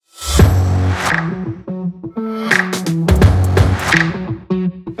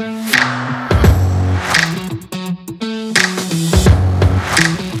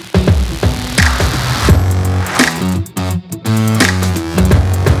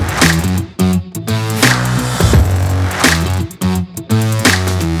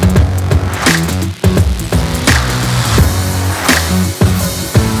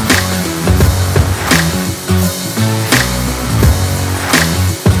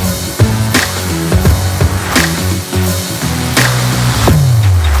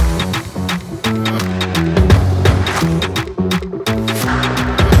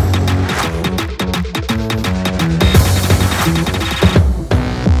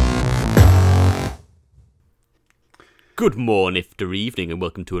Good morning, after evening, and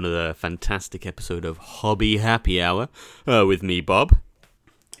welcome to another fantastic episode of Hobby Happy Hour with me, Bob.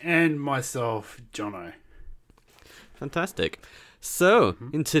 And myself, Jono. Fantastic. So,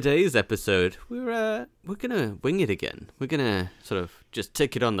 in today's episode, we're gonna wing it again. We're gonna sort of just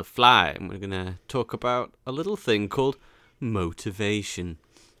take it on the fly, and we're gonna talk about a little thing called motivation,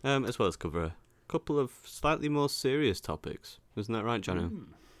 as well as cover a couple of slightly more serious topics. Isn't that right, Jono?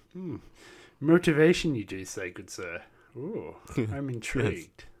 Motivation, you do say, good sir. Ooh, I'm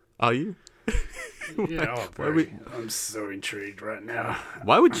intrigued. Yes. Are you? Yeah, I'm so intrigued right now.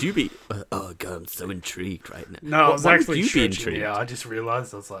 Why would you be? Oh god, I'm so intrigued right now. No, I was why actually would you be stretching. intrigued? Yeah, I just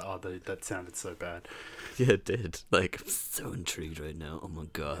realised. I was like, that sounded so bad. Yeah, it did. Like, I'm so intrigued right now. Oh my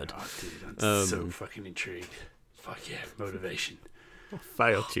god. Oh, dude, I'm so fucking intrigued. Fuck yeah, motivation.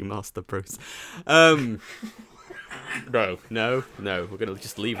 Failed you, Master Bruce. No. We're gonna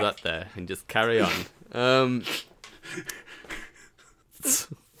just leave that there and just carry on.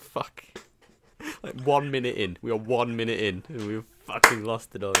 Fuck. Like 1 minute in. We are 1 minute in and we've fucking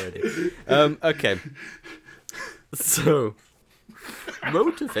lost it already. Okay. So,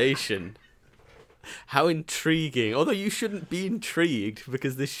 motivation. How intriguing. Although you shouldn't be intrigued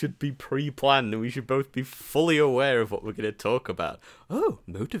because this should be pre-planned and we should both be fully aware of what we're going to talk about. Oh,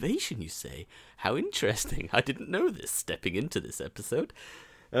 motivation, you say? How interesting. I didn't know this stepping into this episode.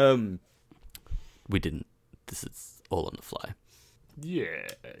 We didn't. This is all on the fly. Yeah.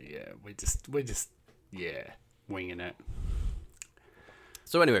 We're just winging it.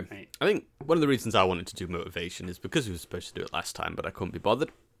 So anyway, I think one of the reasons I wanted to do motivation is because we were supposed to do it last time, but I couldn't be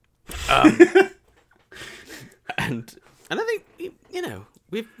bothered. And I think, you know,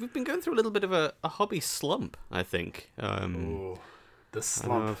 we've been going through a little bit of a hobby slump, I think. The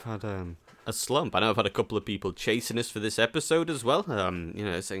slump. I've had a slump. I know I've had a couple of people chasing us for this episode as well. You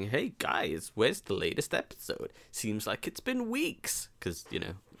know, saying, "Hey guys, where's the latest episode? Seems like it's been weeks." Because, you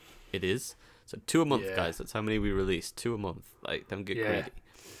know, it is. So 2 a month, guys. That's how many we released. 2 a month. Like, don't get greedy.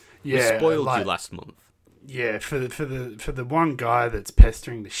 Yeah, we spoiled you last month. Yeah, for the one guy that's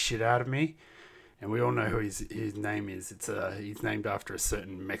pestering the shit out of me, and we all know who his name is. He's named after a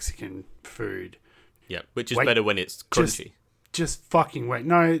certain Mexican food. Yeah, which is better when it's crunchy. Just fucking wait.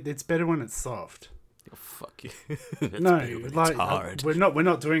 No, it's better when it's soft. Oh, fuck you. No, it's hard. We're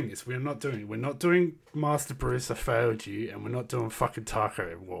not doing this. We're not doing Master Bruce. I failed you, and we're not doing fucking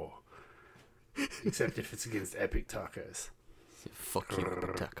Taco War. Except if it's against Epic Tacos. Fuck you,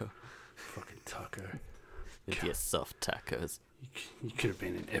 taco. Fucking taco. With your soft tacos. You could have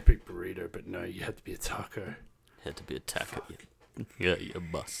been an epic burrito, but no, you had to be a taco. Had to be a taco. Yeah, you're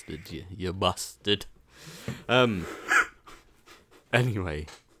busted. You're busted. Anyway,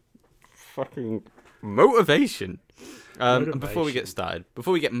 fucking motivation. And before we get started,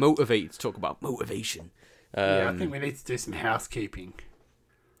 before we get motivated to talk about motivation, I think we need to do some housekeeping.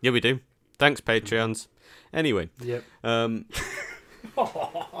 Yeah, we do. Thanks, Patreons. Anyway. Yep.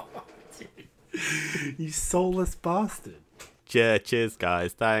 You soulless bastard. Yeah, cheers,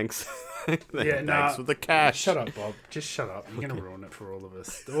 guys. Thanks. Thanks for the cash. Shut up, Bob. Just shut up. You're going to ruin it for all of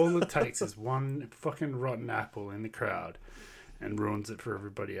us. All it takes is one fucking rotten apple in the crowd and ruins it for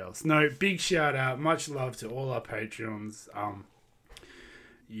everybody else. No, big shout out. Much love to all our Patreons.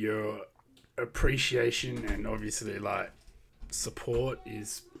 Your appreciation and obviously like support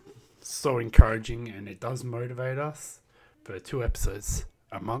is so encouraging, and it does motivate us for 2 episodes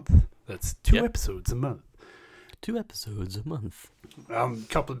a month. That's 2 episodes a month. 2 episodes a month.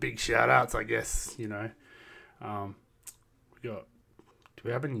 Couple of big shout outs, I guess, you know. Do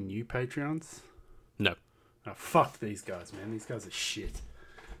we have any new Patreons? No. Oh, fuck these guys, man. These guys are shit.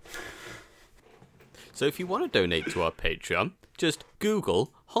 So if you want to donate to our Patreon, just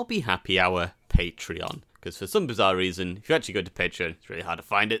Google Hobby Happy Hour Patreon. Because for some bizarre reason, if you actually go to Patreon, it's really hard to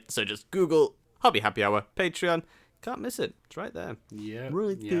find it. So just Google Hobby Happy Hour Patreon. Can't miss it. It's right there. Yeah.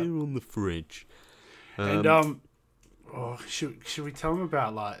 Right there on the fridge. And, should we tell them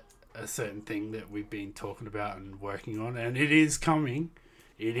about, like, a certain thing that we've been talking about and working on? And it is coming.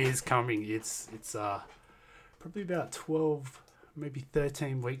 It's probably about 12, maybe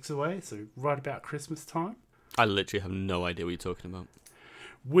 13 weeks away. So right about Christmas time. I literally have no idea what you're talking about.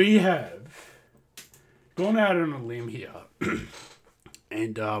 We have gone out on a limb here.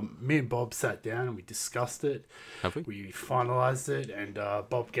 And me and Bob sat down and we discussed it. Have we? We finalised it, and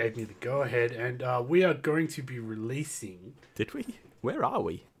Bob gave me the go-ahead. And we are going to be releasing... Did we? Where are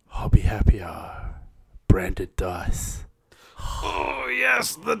we? Hobby Happy Hour. Branded dice. Oh,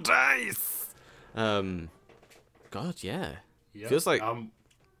 yes, the dice! God, yeah. Yep. Feels like...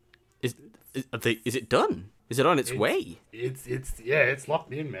 Is it done? Is it on its way? It's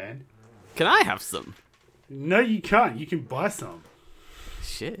locked in, man. Can I have some? No, you can't. You can buy some.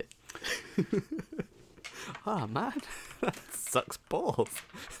 Shit. Oh, man. That sucks balls.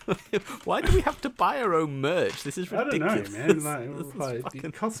 Why do we have to buy our own merch? This is ridiculous. I don't know, man.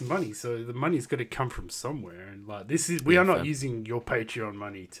 It costs money, so the money's got to come from somewhere. And we are not using your Patreon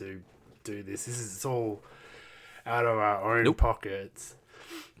money to do this. This is all out of our own pockets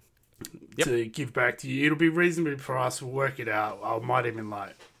to give back to you. It'll be reasonably priced. We'll work it out. I might even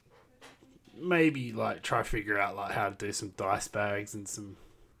maybe try to figure out how to do some dice bags and some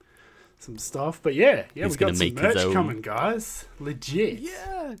stuff. But yeah, we got some merch coming, guys. Legit.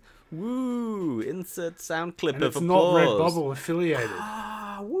 Yeah. Woo. Insert sound clip and of it's applause. Not Redbubble affiliated.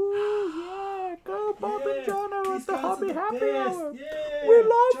 Woo. Yeah. Go Bob and Jono at the Hobby Happy Hour. Yeah. We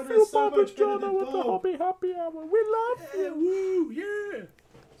love Jono's you, so Bob and much better than Jono at the Bob. Hobby Happy Hour. We love you. Woo. Yeah.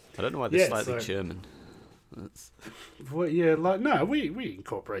 I don't know why they're slightly German. Well, yeah, no, we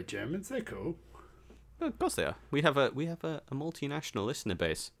incorporate Germans. They're cool. Of course they are. We have a multinational listener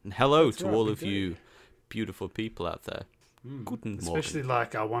base. And hello to all of you beautiful people out there. Guten Morgen. Especially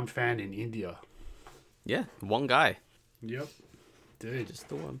our one fan in India. Yeah, one guy. Yep. Dude. Just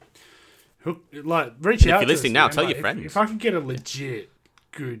the one. Reach out if you're listening now, tell your friends. If I could get a legit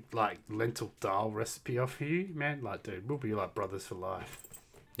good lentil dal recipe off you, man, dude, we'll be brothers for life.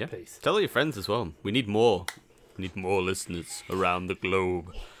 Yeah. Peace. Tell all your friends as well. We need more. We need more listeners around the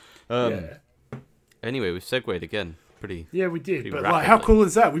globe. Yeah. Anyway, we've segued again. Yeah, we did. But rapidly. how cool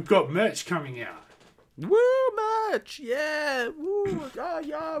is that? We've got merch coming out. Woo, merch! Yeah! Woo!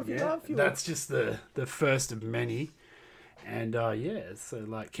 Love you. That's just the first of many. And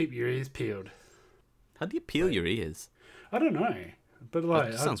so keep your ears peeled. How do you peel your ears? I don't know. But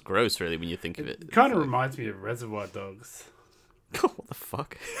That sounds gross, really, when you think of it. It kind of reminds me of Reservoir Dogs. What the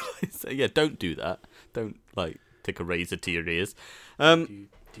fuck? So, yeah, don't do that. Don't take a razor to your ears.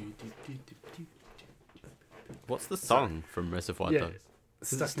 What's the song from Reservoir Dogs?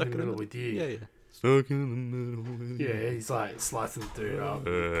 Stuck in the middle with you. Yeah. Stuck in the middle with you. Yeah, he's slicing the dude up,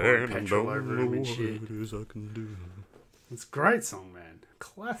 pouring petrol over him and shit. It's a great song, man.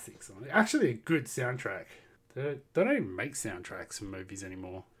 Classic song. Actually, a good soundtrack. They don't even make soundtracks for movies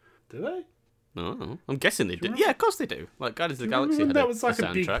anymore, do they? No, I'm guessing they do. Yeah, of course they do. Guardians of the Galaxy had that was a a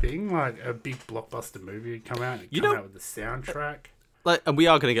big soundtrack. thing, a big blockbuster movie would come out and come out with the soundtrack. And we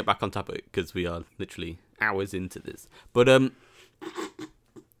are going to get back on topic because we are literally hours into this. But I'll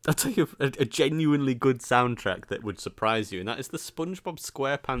tell you a genuinely good soundtrack that would surprise you, and that is the SpongeBob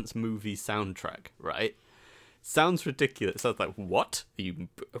SquarePants movie soundtrack, right? Sounds ridiculous. Sounds like, what are you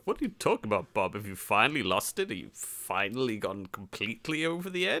talking about, Bob? Have you finally lost it? Have you finally gone completely over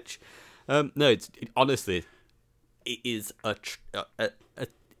the edge? No, honestly, it is a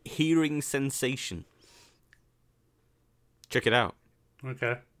hearing sensation. Check it out.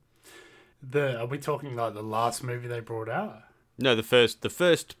 Okay. Are we talking the last movie they brought out? No, the first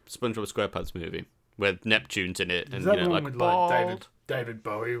SpongeBob SquarePants movie where Neptune's in it, and is that the one with David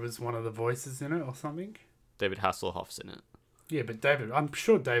Bowie was one of the voices in it or something? David Hasselhoff's in it. Yeah, but I'm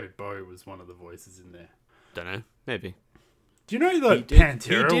sure David Bowie was one of the voices in there. Don't know, maybe. Do you know that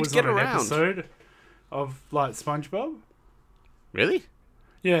Pantera was on an around. episode of SpongeBob? Really?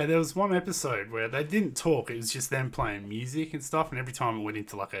 Yeah, there was one episode where they didn't talk. It was just them playing music and stuff, and every time it went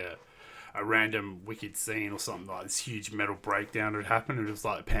into a random wicked scene or something, this huge metal breakdown would happen, and it was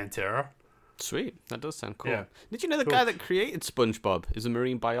Pantera. Sweet, that does sound cool. Yeah. Did you know the guy that created SpongeBob is a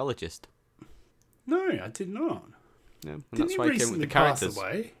marine biologist? No, I did not. Yeah, and Didn't that's he why he came with recently the characters. pass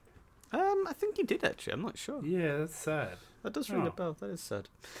away? I think he did actually. I'm not sure. Yeah, that's sad. That does ring a bell. That is sad.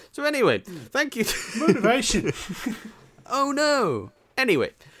 So anyway, thank you. Motivation. Oh no.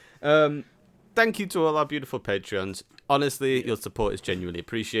 Anyway, thank you to all our beautiful Patreons. Honestly, your support is genuinely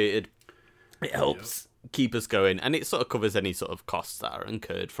appreciated. It helps keep us going, and it sort of covers any sort of costs that are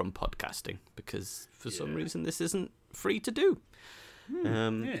incurred from podcasting, because for some reason this isn't free to do. Yeah,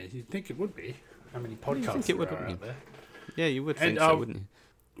 you'd think it would be. How many podcasts there are out there? Yeah, you would think so, wouldn't you?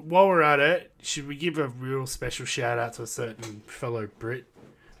 While we're at it, should we give a real special shout out to a certain fellow Brit,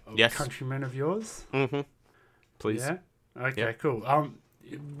 countryman of yours? Mm-hmm. Please. Yeah. Okay. Cool.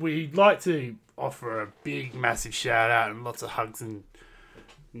 We'd like to offer a big, massive shout out and lots of hugs and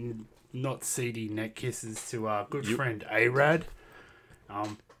not seedy neck kisses to our good friend Arad.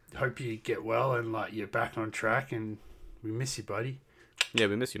 Hope you get well and you're back on track, and we miss you, buddy. Yeah,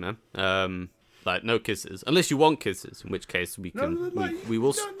 we miss you, man. No kisses, unless you want kisses, in which case we can. We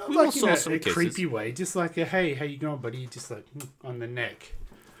will source some kisses. Creepy way, just hey, how you going, buddy? Just on the neck.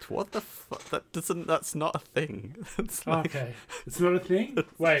 What the fuck? That's not a thing. Okay, it's not a thing.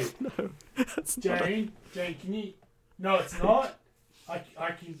 Wait, no, that's Jane, can you? No, it's not.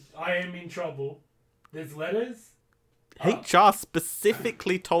 I am in trouble. There's letters. HR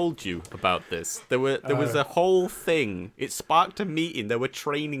specifically told you about this. There was a whole thing. It sparked a meeting. There were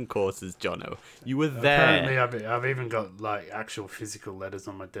training courses, Jono. You were there. Apparently, I've even got like actual physical letters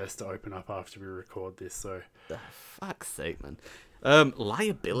on my desk to open up after we record this. So, For fuck's sake, man.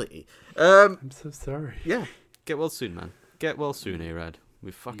 Liability. I'm so sorry. Yeah. Get well soon, man. Get well soon, A-Rad.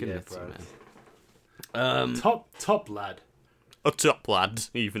 We fucking miss you, man. Top lad. A top lad,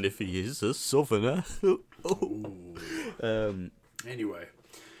 even if he is a southerner. Anyway.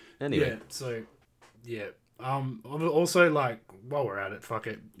 Anyway. Yeah. So, yeah. Also, like, while we're at it, fuck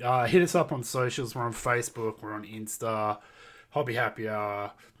it. Hit us up on socials. We're on Facebook. We're on Insta. Hobby Happy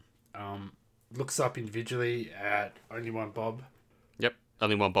Hour. Looks up individually at Only One Bob. Yep.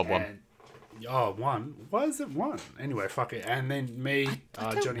 Only One Bob one. Oh, one. Why is it one? Anyway, fuck it. And then me,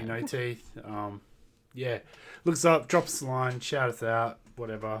 Johnny No Teeth. Yeah. Looks up, drop us a line, shout us out,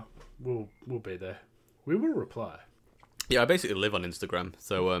 whatever. We'll be there. We will reply. Yeah, I basically live on Instagram,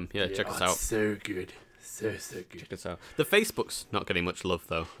 so check us out. So good. So good. Check us out. The Facebook's not getting much love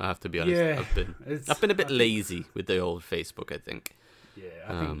though, I have to be honest. Yeah, I've been a bit lazy with the old Facebook, I think. Yeah,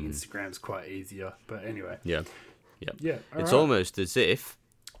 I think Instagram's quite easier. But anyway. Yeah. Yeah. It's almost as if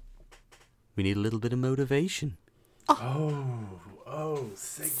we need a little bit of motivation. Oh,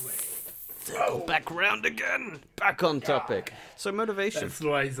 segue. Back round again. Back on topic. So motivation. That's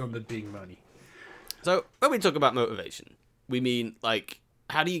why he's on the big money. So when we talk about motivation, we mean like,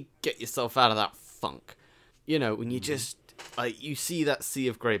 how do you get yourself out of that funk? You know, when you just like you see that sea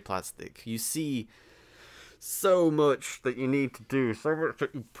of grey plastic, you see so much that you need to do, so much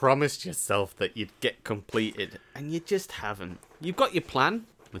that you promised yourself that you'd get completed, and you just haven't. You've got your plan,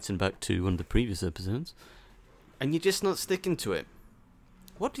 listen back to one of the previous episodes, and you're just not sticking to it.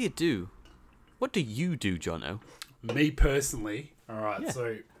 What do you do? What do you do, Jono? Me personally, alright, Yeah.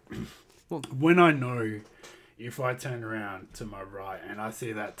 so Well, when I know if I turn around to my right and I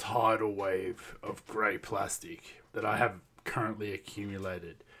see that tidal wave of grey plastic that I have currently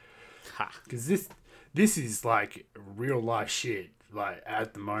accumulated, because this is like real life shit, like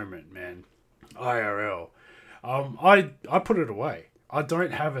at the moment, man, IRL. I put it away. I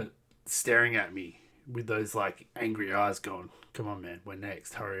don't have it staring at me with those like angry eyes going, come on, man, we're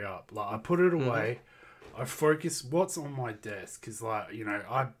next, hurry up. Like I put it away. I focus what's on my desk, because like, you know,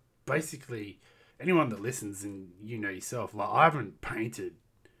 I basically, anyone that listens, and you know yourself, like I haven't painted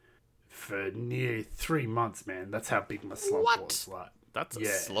for near 3 months, man. That's how big my slump was. Like that's a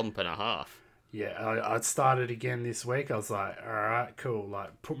slump and a half. Yeah, I started again this week. I was like, all right, cool.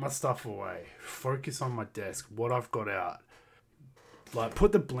 Like, put my stuff away. Focus on my desk, what I've got out. Like,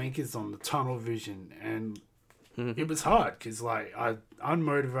 put the blinkers on, the tunnel vision. And it was hard because, like, I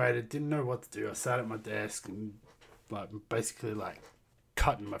unmotivated, didn't know what to do. I sat at my desk and, like, basically, like,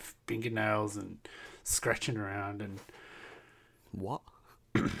 cutting my fingernails and scratching around and... What?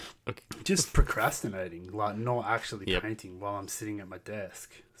 Okay. Just procrastinating, like, not actually painting while I'm sitting at my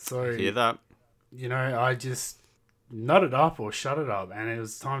desk. So... Hear that? You know, I just nut it up or shut it up, and it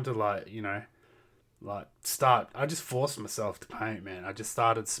was time to like, you know, like start. I just forced myself to paint, man. I just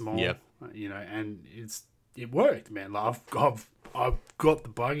started small, you know, and it worked, man. Like I've got the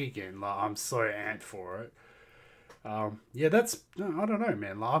bug again. Like I'm so amped for it. I don't know,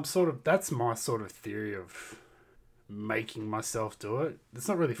 man. Like that's my sort of theory of making myself do it. It's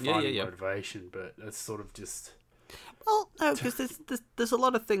not really finding motivation, but it's sort of just. Well, no, because there's a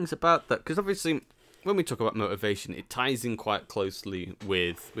lot of things about that. Because obviously, when we talk about motivation, it ties in quite closely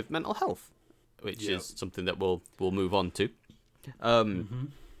with mental health, which is something that we'll move on to.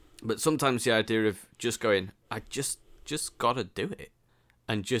 But sometimes the idea of just going, I just gotta do it,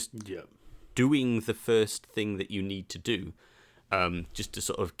 and just doing the first thing that you need to do, just to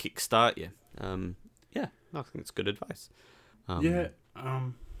sort of kickstart you. I think it's good advice.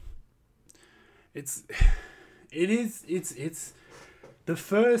 It's the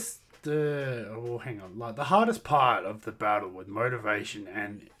first hang on, like the hardest part of the battle with motivation,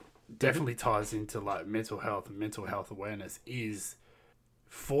 and definitely ties into like mental health and mental health awareness, is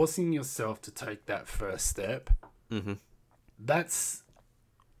forcing yourself to take that first step. That's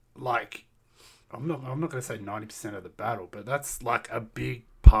like, I'm not gonna say 90% of the battle, but that's like a big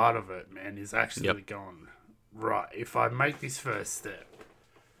part of it, man, is actually going, right, if I make this first step,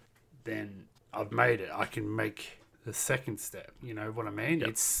 then I've made it. I can make the second step. You know what I mean?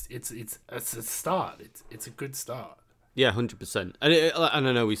 It's a start. It's a good start. Yeah, 100%. And I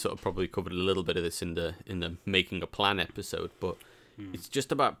know we sort of probably covered a little bit of this in the making a plan episode, but it's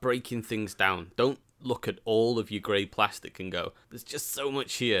just about breaking things down. Don't look at all of your grey plastic and go, there's just so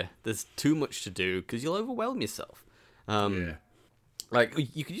much here. There's too much to do, because you'll overwhelm yourself. Like,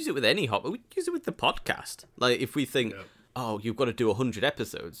 you could use it with any hobby. We could use it with the podcast. Like, if we think, oh, you've got to do 100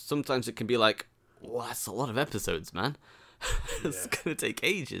 episodes, sometimes it can be like, well, that's a lot of episodes, man. It's going to take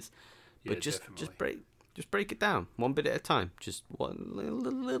ages. But just break it down one bit at a time. Just one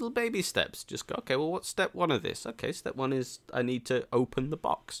little baby steps. Just go, okay, well, what's step one of this? Okay, step one is I need to open the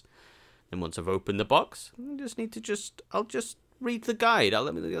box. And once I've opened the box, I just need to I'll just read the guide.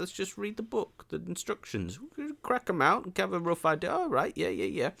 Let's just read the book, the instructions. Crack them out and have a rough idea. All right,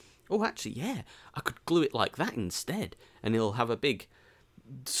 yeah. Oh, actually, yeah, I could glue it like that instead. And it'll have a big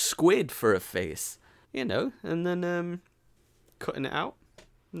squid for a face, and then cutting it out.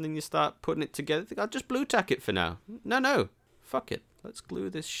 And then you start putting it together. I'll just blue tack it for now. No. Fuck it. Let's glue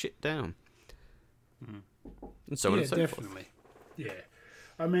this shit down. And so on and so definitely. forth. Yeah.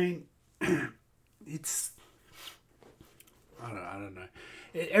 I mean, it's... I don't know.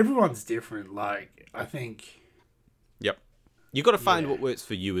 Everyone's different. Like, I think... Yep. You got to find what works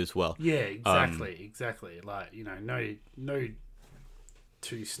for you as well. Yeah, exactly. Like, no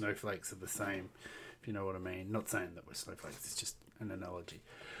two snowflakes are the same, if you know what I mean. Not saying that we're snowflakes. It's just an analogy.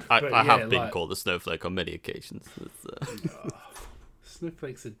 I have been called a snowflake on many occasions.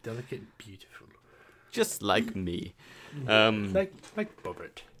 Snowflakes are delicate and beautiful. Just like me. Like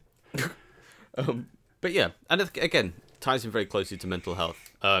Bobbert. But yeah, and again, ties in very closely to mental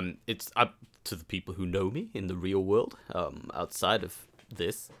health. It's up to the people who know me in the real world, outside of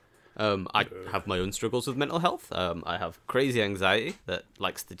this. I have my own struggles with mental health. I have crazy anxiety that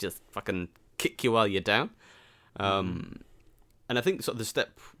likes to just fucking kick you while you're down. And I think sort of the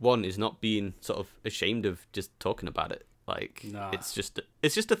step one is not being sort of ashamed of just talking about it. Like, it's just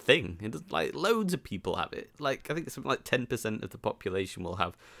a thing. Like, loads of people have it. Like, I think something like 10% of the population will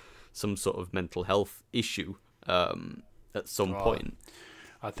have some sort of mental health issue at some point.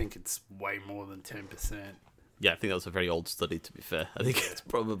 I think it's way more than 10%. Yeah, I think that was a very old study, to be fair. I think it's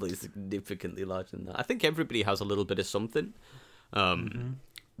probably significantly larger than that. I think everybody has a little bit of something.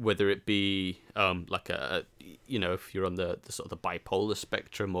 Whether it be like if you're on the sort of the bipolar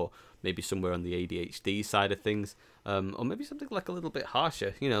spectrum, or maybe somewhere on the ADHD side of things, or maybe something like a little bit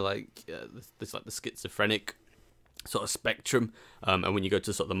harsher, there's like the schizophrenic sort of spectrum, and when you go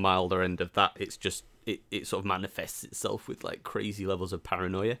to sort of the milder end of that, it's just it sort of manifests itself with like crazy levels of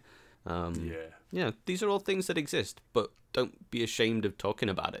paranoia. These are all things that exist, but don't be ashamed of talking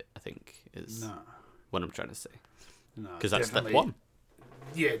about it, I think is what I'm trying to say. Because that's step one.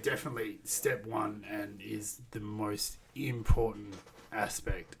 Yeah, definitely step one, and is the most important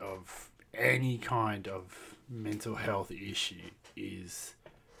aspect of any kind of mental health issue, is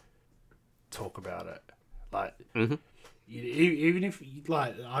talk about it. Like, even if,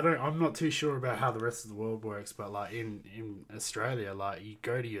 like, I'm not too sure about how the rest of the world works, but like in Australia, like, you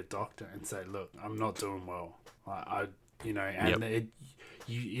go to your doctor and say, look, I'm not doing well. Like,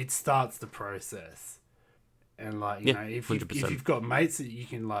 it starts the process. And like, if you've got mates that you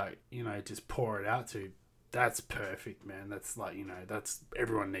can just pour it out to, that's perfect, man. That's like, that's,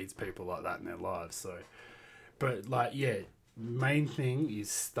 everyone needs people like that in their lives. So, but like, main thing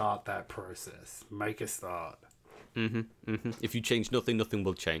is start that process. Make a start. If you change nothing, nothing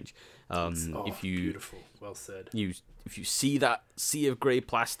will change. Beautiful. Well said. If you see that sea of grey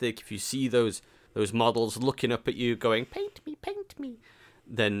plastic, if you see those models looking up at you going, paint me,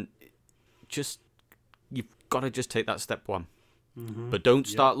 then you've got to just take that step one. But don't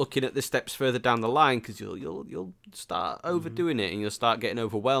start looking at the steps further down the line, because you'll start overdoing it, and you'll start getting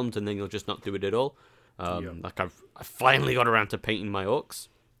overwhelmed, and then you'll just not do it at all. Like I finally got around to painting my orcs.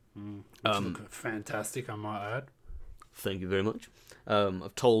 Look fantastic, I might add. Thank you very much.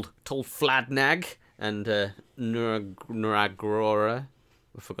 I've told Fladnag and Nuragrora.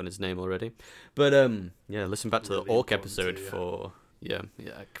 I've forgotten his name already. But listen back to the orc episode for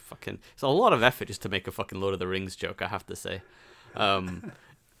fucking. It's a lot of effort just to make a fucking Lord of the Rings joke, I have to say.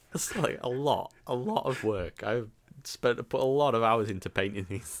 It's like a lot of work. I've put a lot of hours into painting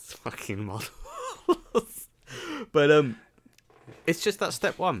these fucking models. But it's just that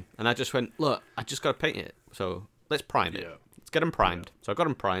step one, and I just went, look, I just got to paint it, so let's prime it. Let's get them primed. So I got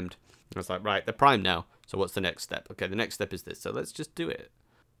them primed. I was like, right, they're primed now. So what's the next step? Okay, the next step is this. So let's just do it.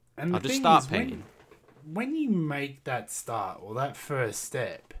 And I'll just start painting. When you make that start, or that first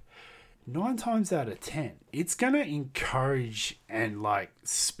step, 9 times out of 10, it's going to encourage and like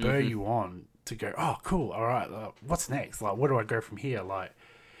spur you on to go, oh, cool. All right. What's next? Like, where do I go from here? Like,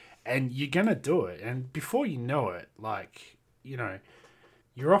 and you're going to do it. And before you know it, like,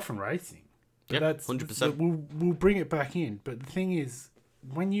 you're off and racing. But that's 100%. We'll bring it back in. But the thing is,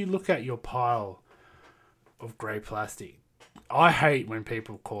 when you look at your pile of grey plastic, I hate when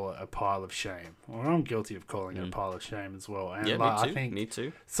people call it a pile of shame. Well, I'm guilty of calling it a pile of shame as well. And Yeah, like, me too. I think Me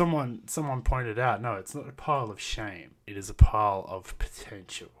too. someone pointed out, no, it's not a pile of shame. It is a pile of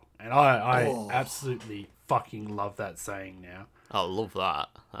potential. And I absolutely fucking love that saying now. I love that.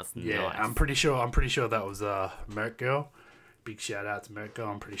 That's nice. I'm pretty sure that was Merc Girl. Big shout out to Merc Girl.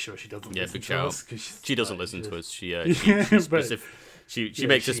 I'm pretty sure she doesn't listen to us. She doesn't listen to us. She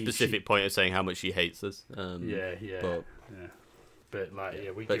makes a specific point of saying how much she hates us. But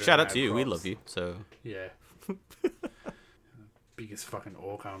like, we. But shout out to you. We love you. So yeah. Biggest fucking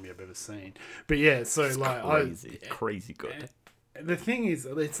orc army I've ever seen. But yeah, so it's like crazy good. The thing is,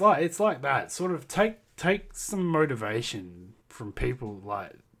 it's like that. Sort of take some motivation from people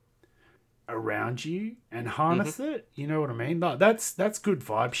like around you and harness it. You know what I mean? Like that's good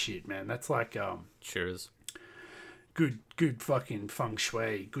vibe shit, man. That's like sure is. Good fucking feng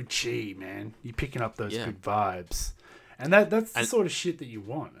shui, good chi, man. You're picking up those good vibes. And that's the sort of shit that you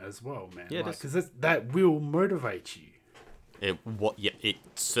want as well, man. Yeah, because that will motivate you. It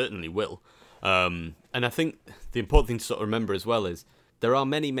certainly will. And I think the important thing to sort of remember as well is there are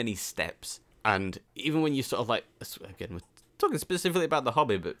many, many steps. And even when you sort of like, again, we're talking specifically about the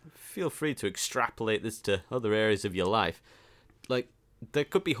hobby, but feel free to extrapolate this to other areas of your life. Like, there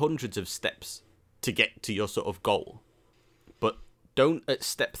could be hundreds of steps to get to your sort of goal. But don't at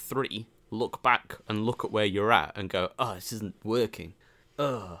step 3 look back and look at where you're at and go, oh, this isn't working.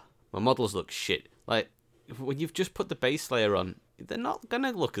 Oh, my models look shit. Like, when you've just put the base layer on, they're not going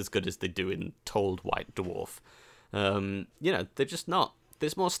to look as good as they do in Told White Dwarf. They're just not.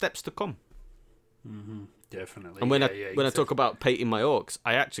 There's more steps to come. Mm-hmm. Definitely. And when I talk about painting my orcs,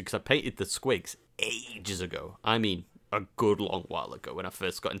 because I painted the squigs ages ago. I mean, a good long while ago when I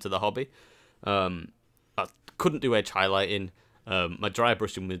first got into the hobby. I couldn't do edge highlighting. My dry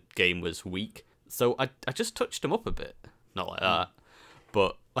brushing game was weak. So I just touched them up a bit. Not like that.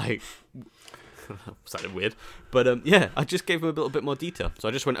 But, like... sounded weird. But, I just gave them a little bit more detail. So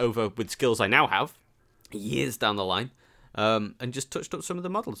I just went over with skills I now have, years down the line, and just touched up some of the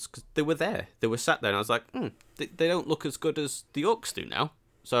models. Because they were there. They were sat there. And I was like, they don't look as good as the orcs do now.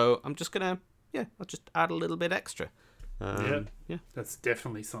 So I'm just going to, I'll just add a little bit extra. That's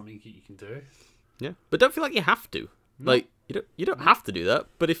definitely something you can do. Yeah. But don't feel like you have to. No. Like, you don't have to do that.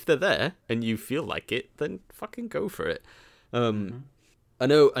 But if they're there and you feel like it, then fucking go for it. I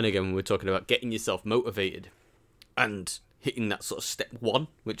know, and again, we're talking about getting yourself motivated and hitting that sort of step 1,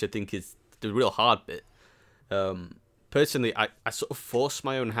 which I think is the real hard bit. Personally, I sort of force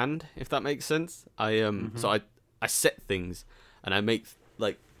my own hand, if that makes sense. So I set things and I make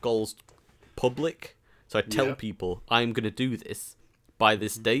like goals public. So I tell people I'm going to do this by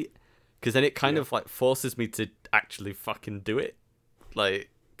this date, because then it kind of like forces me to actually fucking do it. Like,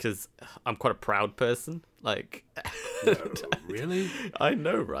 because I'm quite a proud person. Like, no, really? I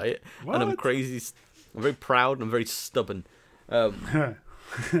know, right? What? And I'm crazy. I'm very proud and I'm very stubborn.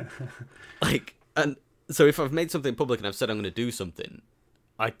 Like, and so if I've made something public and I've said I'm going to do something,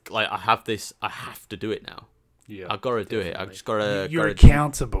 I have to do it now. Yeah, I've got to do it. I've just got to. You're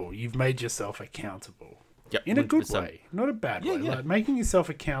accountable. You've made yourself accountable. Yep, in a good way, not a bad way. Yeah. Like, making yourself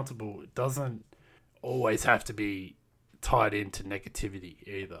accountable doesn't always have to be tied into negativity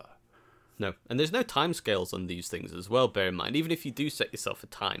either. No, and there's no time scales on these things as well, bear in mind. Even if you do set yourself a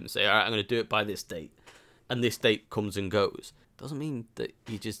time, say, all right, I'm going to do it by this date, and this date comes and goes, doesn't mean that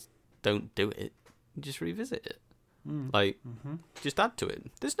you just don't do it. You just revisit it. Just add to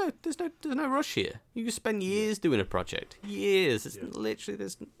it. There's no rush here. You can spend years doing a project. Years. It's literally,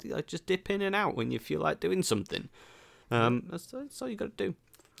 there's like, just dip in and out when you feel like doing something. That's all you got to do.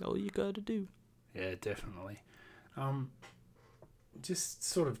 All you got to do. Yeah, definitely. Just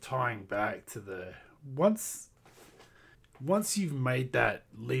sort of tying back to the once you've made that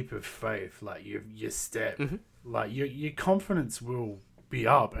leap of faith, like your step, like your confidence will be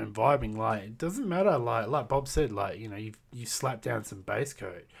up and vibing. Like, it doesn't matter. Like Bob said, like, you slap down some base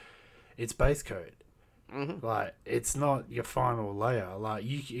coat. It's base coat. Like, it's not your final layer. Like,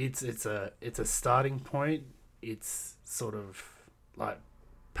 it's a starting point. It's sort of like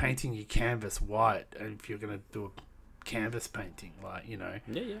painting your canvas white, and if you're gonna do a canvas painting, like,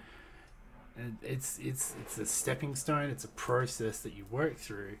 and it's a stepping stone. It's a process that you work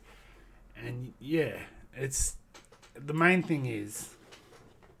through, and it's the main thing is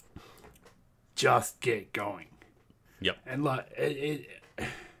just get going. Yep. And like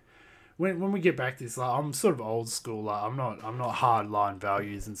when we get back to this, like, I'm sort of old school. Like, I'm not hard line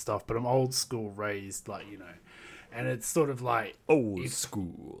values and stuff, but I'm old school raised, like, and it's sort of like old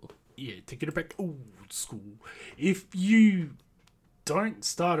school. Yeah, to get it back old school. If you don't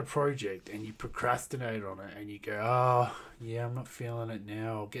start a project and you procrastinate on it and you go, oh, yeah, I'm not feeling it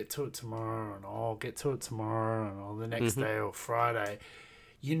now. I'll get to it tomorrow and I'll get to it tomorrow and I'll the next day or Friday.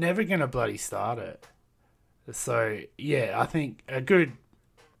 You're never going to bloody start it. So, yeah, I think a good,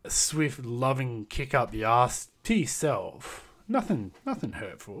 swift, loving kick up the arse to yourself. Nothing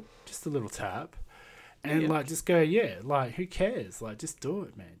hurtful. Just a little tap. And, like, just go, yeah, like, who cares? Like, just do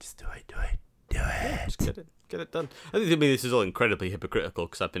it, man. Just do it. Yeah, just get it done. I think this is all incredibly hypocritical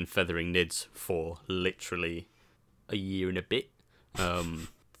because I've been feathering nids for literally a year and a bit.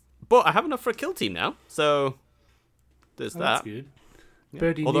 But I have enough for a kill team now, so there's that. That's good. Yeah.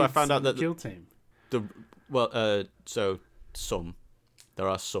 Birdie Although I nids found out on that the kill team. So there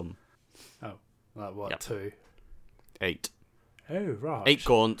are some. Oh, like what? Yep. 2? 8. Oh, right. 8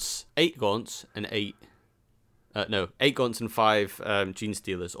 gaunts, and 8. 8 gaunts and 5 gene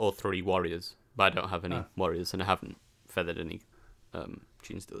stealers, or 3 warriors. But I don't have any warriors, and I haven't feathered any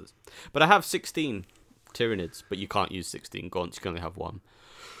gene stealers. But I have 16 Tyranids, but you can't use 16 gaunts. You can only have 1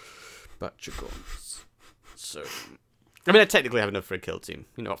 batch of gaunts. So, I mean, I technically have enough for a kill team.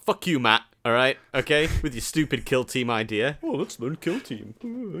 You know, fuck you, Matt. All right, okay, with your stupid kill team idea. Oh, let's learn kill team.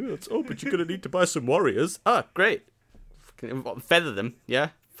 But you're gonna need to buy some warriors. Ah, great. Feather them, yeah.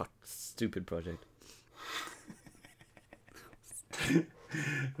 Fuck, stupid project.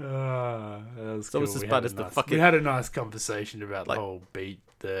 That was it's almost as bad as the fucking. We had a nice conversation about the whole beat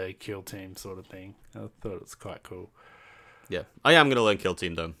the kill team sort of thing. I thought it was quite cool. Yeah, I am gonna learn kill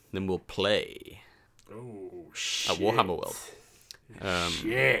team though. Then we'll play. Oh shit! At Warhammer World.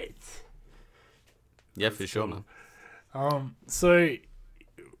 Shit. Yeah, for sure, man. So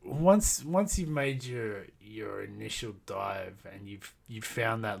once you've made your initial dive and you've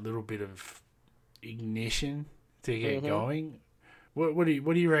found that little bit of ignition to get going, what do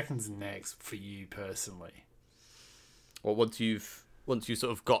you reckon's next for you personally? Well, once you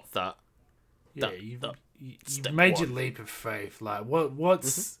sort of got that. Yeah, you've made your leap of faith. Like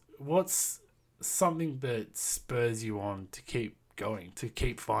what's something that spurs you on to keep going, to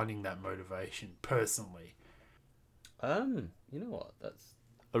keep finding that motivation personally? You know what? That's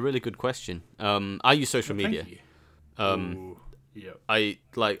a really good question. I use social media. Yeah. I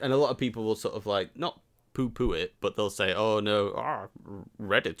and a lot of people will sort of not poo-poo it, but they'll say, "Oh no,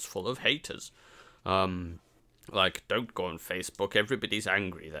 Reddit's full of haters." Don't go on Facebook. Everybody's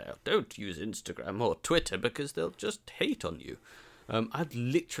angry there. Don't use Instagram or Twitter because they'll just hate on you. I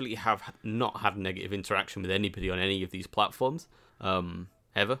literally have not had negative interaction with anybody on any of these platforms,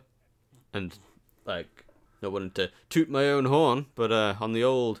 ever. And not wanting to toot my own horn, but on the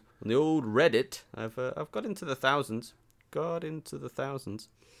old Reddit, I've got into the thousands. Oh,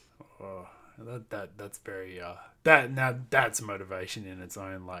 that's very that's motivation in its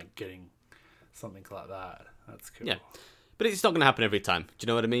own. Like getting something like that. That's cool. Yeah, but it's not going to happen every time. Do you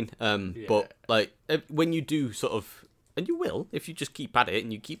know what I mean? Yeah. But when you do sort of, and you will if you just keep at it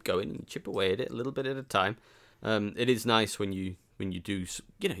and you keep going and you chip away at it a little bit at a time. It is nice when you do,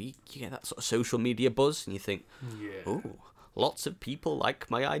 you get that sort of social media buzz and you think, oh, lots of people like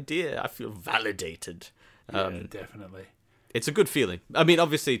my idea. I feel validated. Yeah, definitely. It's a good feeling. I mean,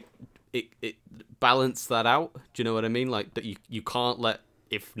 obviously, it balance that out. Do you know what I mean? Like that you can't let,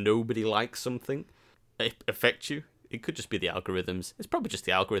 if nobody likes something, it affect you. It could just be the algorithms. It's probably just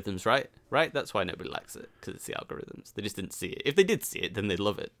the algorithms, right? Right? That's why nobody likes it, because it's the algorithms. They just didn't see it. If they did see it, then they'd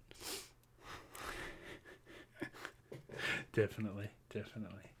love it. Definitely.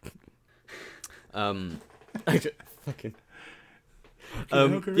 Fucking.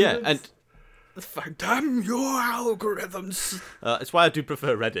 Yeah, and damn your algorithms. It's why I do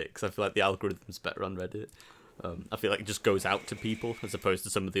prefer Reddit, because I feel like the algorithm's better on Reddit. I feel like it just goes out to people as opposed to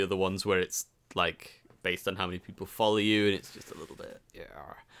some of the other ones where it's based on how many people follow you, and it's just a little bit,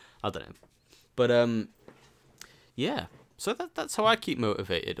 I don't know. But yeah. So that's how I keep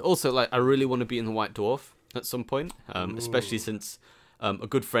motivated. Also, I really want to be in the White Dwarf at some point, especially since a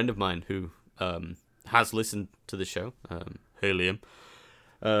good friend of mine who has listened to the show, hey Liam,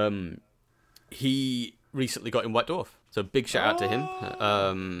 he recently got in White Dwarf. So big shout out to him.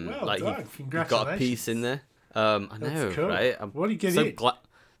 Well done. He got a piece in there. I know, cool. right? What did you get in?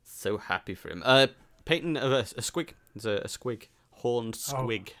 So happy for him. Painting of a squig. It's a squig. Horned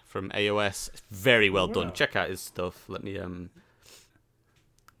squig from AOS. It's very well done. Check out his stuff. Let me I'm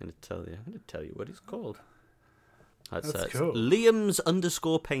gonna tell you what it's called. That's cool. Liam's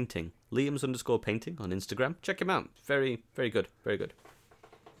 _painting. Liam's _painting on Instagram. Check him out. Very, very good. Very good.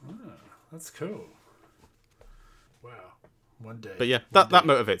 Oh, that's cool. Wow. One day. But yeah, that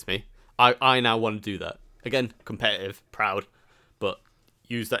motivates me. I now want to do that. Again, competitive, proud, but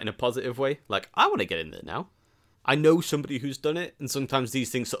use that in a positive way. I want to get in there now. I know somebody who's done it, and sometimes these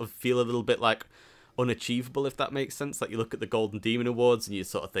things sort of feel a little bit like unachievable, if that makes sense. Like you look at the Golden Demon Awards and you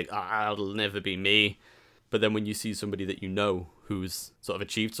sort of think, it'll never be me. But then when you see somebody that you know who's sort of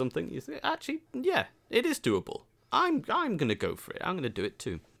achieved something, you think, actually, yeah, it is doable. I'm gonna go for it. I'm gonna do it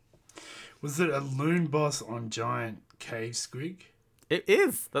too. Was it a loon boss on giant cave squig? It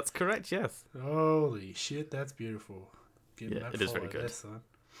is. That's correct. Yes. Holy shit, that's beautiful. It is very good. There, son.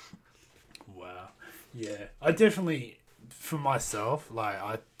 Wow. Yeah, I definitely, for myself,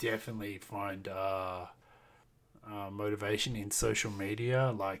 I definitely find motivation in social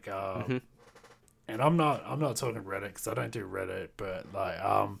media, and I'm not talking Reddit because I don't do Reddit, but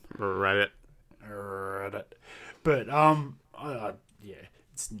Reddit, but yeah,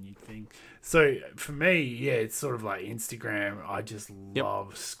 it's a new thing. So for me, yeah, it's sort of like Instagram. I just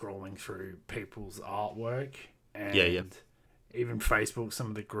love scrolling through people's artwork and even Facebook, some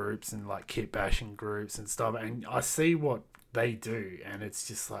of the groups and like kit bashing groups and stuff, and I see what they do, and it's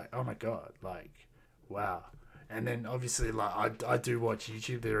just like, oh my god, like, wow. And then obviously, like, I do watch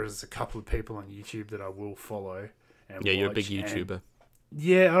YouTube. There is a couple of people on YouTube that I will follow and watch. You're a big YouTuber.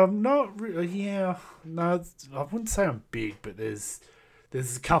 Yeah, I'm not really. Yeah, no, I wouldn't say I'm big, but there's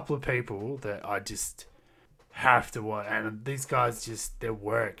a couple of people that I just have to watch, and these guys just their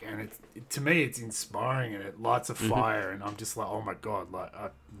work, and to me it's inspiring, and it lights a fire, and I'm just like, oh my god, like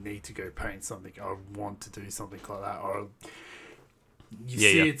I need to go paint something. I want to do something like that, or you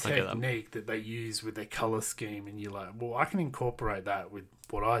see a technique that they use with their color scheme, and you're like, well, I can incorporate that with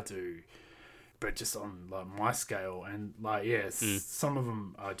what I do, but just on like my scale, and like some of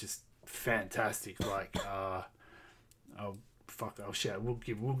them are just fantastic. Like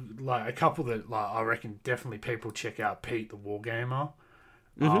we'll like a couple that like I reckon definitely people check out. Pete the Wargamer.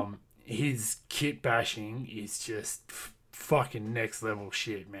 His kit bashing is just fucking next level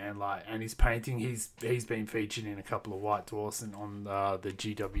shit, man. Like, and his painting, he's been featured in a couple of White Dwarfs and on the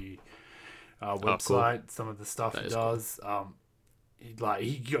GW website. Cool. Some of the stuff he does. Cool.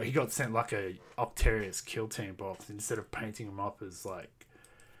 He got sent like a Octarius Kill Team box instead of painting him up as like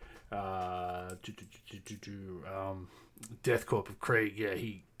Death Corp of Krieg. Yeah,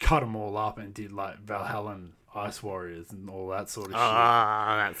 he cut them all up and did like Valhallan Ice Warriors and all that sort of shit.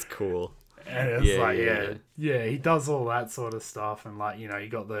 That's cool. And it's he does all that sort of stuff, and like, you know, you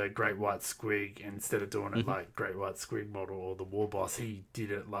got the Great White Squig, and instead of doing it like Great White Squig model or the War Boss, he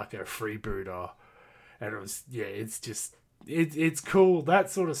did it like a freebooter, and it was it's just it's cool.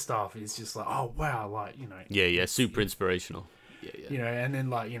 That sort of stuff is just like, oh wow, like, you know, super inspirational. You know, and then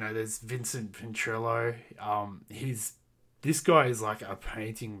like, you know, there's Vincent Ventrello. This guy is like a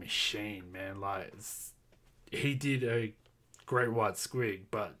painting machine, man. Like, he did a Great White Squig,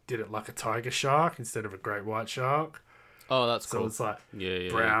 but did it like a tiger shark instead of a great white shark. Oh, that's cool. So it's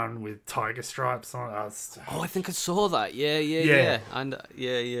like brown with tiger stripes on it. I think I saw that. Yeah. And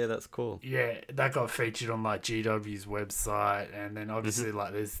that's cool. Yeah, that got featured on like GW's website, and then obviously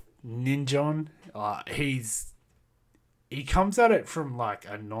like there's Ninjon. He comes at it from like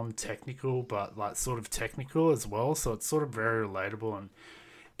a non-technical, but like sort of technical as well. So it's sort of very relatable and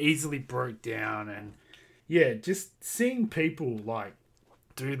easily broke down. And yeah, just seeing people like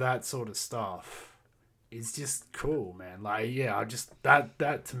do that sort of stuff is just cool, man. Like, yeah, I just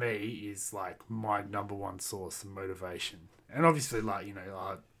that to me is like my number one source of motivation. And obviously, like, you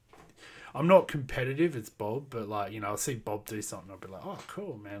know, I'm not competitive as Bob, but like, you know, I'll see Bob do something, I'll be like, oh,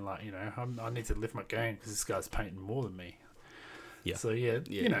 cool, man. Like, you know, I need to lift my game because this guy's painting more than me. Yeah. So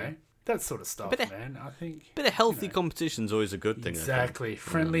you know, that sort of stuff, man. I think bit of healthy competition's always a good thing. Exactly.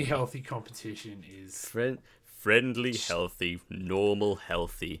 Friendly, healthy competition is friendly, healthy, normal,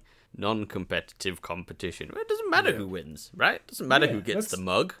 healthy, non-competitive competition. It doesn't matter who wins, right? It doesn't matter who gets the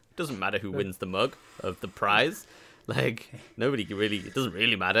mug. It doesn't matter who wins the mug of the prize. Like, nobody really. It doesn't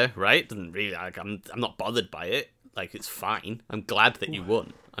really matter, right? It doesn't really. Like, I'm not bothered by it. Like, it's fine. I'm glad that you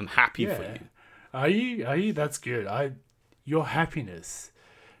won. I'm happy for you. Are you? That's good. Your happiness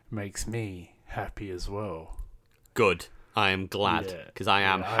makes me happy as well. Good. I am glad because I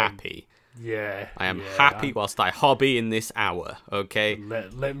am happy. I am happy whilst I hobby in this hour. Okay.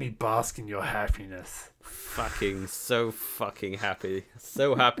 Let me bask in your happiness. So fucking happy.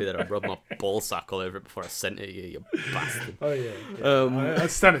 So happy that I rubbed my ballsack all over it before I sent it to you bastard. Oh yeah. I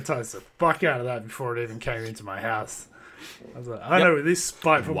sanitized the fuck out of that before it even came into my house. I was like, I know what this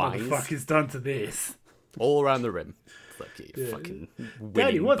spiteful motherfucker's done to this. All around the rim. Like, fucking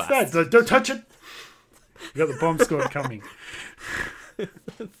Daddy, what's bastard. that? Don't touch it. You got the bomb squad coming.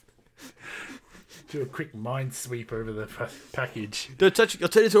 Do a quick mind sweep over the package. Don't touch it. You'll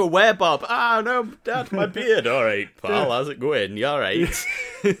turn into a werebob. No, Dad, my beard. All right, pal. How's it going? You all right?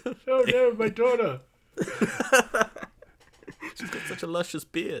 Oh no, my daughter. She's got such a luscious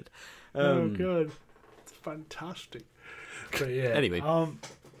beard. Oh god, it's fantastic. But yeah. Anyway.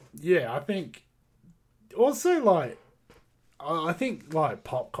 Yeah, I think also like I think like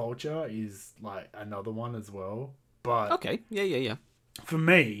pop culture is like another one as well. But okay, yeah. For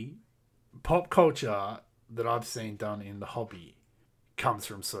me, pop culture that I've seen done in the hobby comes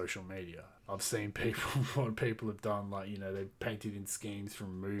from social media. I've seen what people have done, like, you know, they've painted in schemes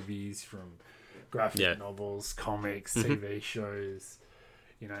from movies, from graphic novels, comics, TV shows,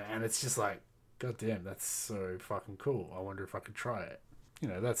 you know, and it's just like, god damn, that's so fucking cool. I wonder if I could try it. You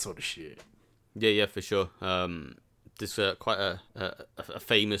know, that sort of shit. Yeah, for sure. There's quite a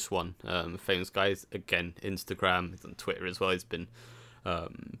famous one. Famous guys, again, Instagram, he's on Twitter as well. He's been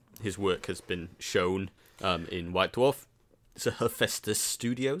his work has been shown in White Dwarf. It's a Hephaestus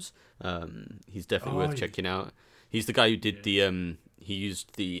Studios. He's definitely worth checking out. He's the guy who did the he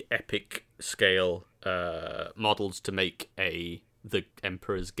used the epic scale models to make the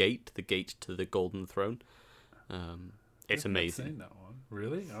Emperor's Gate, the gate to the Golden Throne. It's amazing. I've seen that one.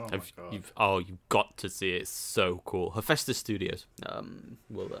 Really? Oh my god. You've got to see it. It's so cool. Hephaestus Studios.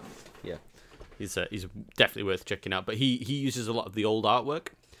 He's definitely worth checking out. But he uses a lot of the old artwork.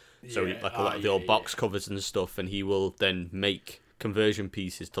 So a lot of the old box covers and stuff, and he will then make conversion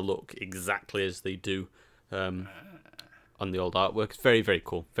pieces to look exactly as they do on the old artwork. It's very, very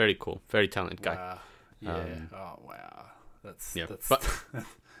cool. Very cool. Very talented guy. Wow. Yeah. Wow. That's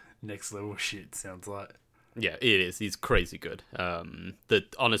next level shit, sounds like. Yeah, it is. He's crazy good.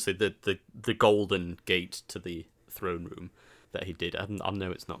 Honestly, the golden gate to the throne room that he did. I know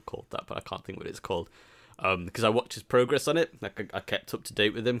it's not called that, but I can't think what it's called. Because I watched his progress on it. Like I kept up to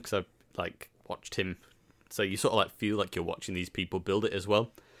date with him because I watched him. So you sort of feel like you're watching these people build it as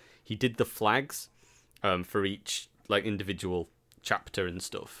well. He did the flags for each individual chapter and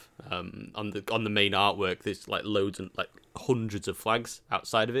stuff. On the main artwork, there's loads and hundreds of flags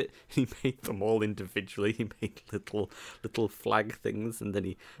outside of it. He made them all individually. He made little flag things, and then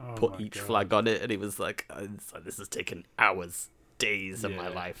he put each flag on it. And he was like, "This has taken hours, days of my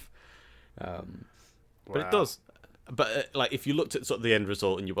life." But it does. But if you looked at sort of the end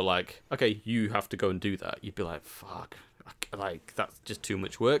result and you were like, okay, you have to go and do that, you'd be like, fuck, that's just too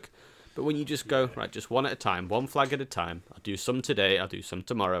much work. But when you just go, right, just one at a time, one flag at a time, I'll do some today, I'll do some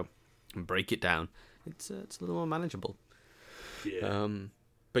tomorrow, and break it down, it's a little more manageable. Yeah.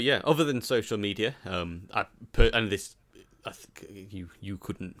 But yeah, other than social media, I think you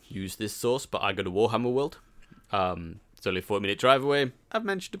couldn't use this source, but I go to Warhammer World. It's only a 40-minute drive away. I've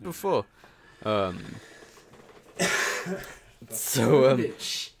mentioned it before. Son of a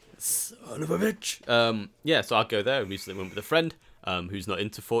bitch. So I'll go there. I recently went with a friend who's not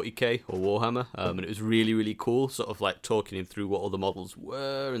into 40k or Warhammer, and it was really, really cool, sort of talking him through what all the models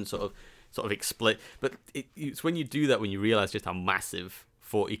were and sort of explain. But it's when you do that when you realise just how massive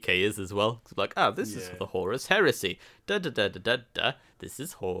 40k is as well. It's like, this is the Horus Heresy. This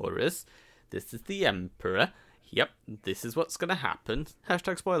is Horus. This is the Emperor. Yep, this is what's gonna happen.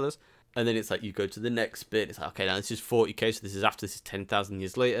 # spoilers. And then it's you go to the next bit. It's okay, now this is 40k, so this is 10,000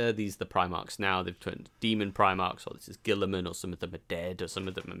 years later. These are the Primarchs now. They've turned demon Primarchs, or this is Guilliman, or some of them are dead, or some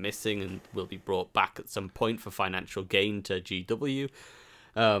of them are missing and will be brought back at some point for financial gain to GW.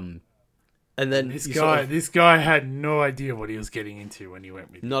 And then this guy had no idea what he was getting into when he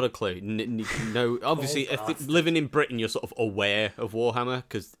went with. Not a clue. No, obviously, living in Britain, you're sort of aware of Warhammer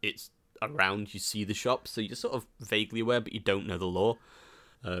because it's around. You see the shops, so you're sort of vaguely aware, but you don't know the lore.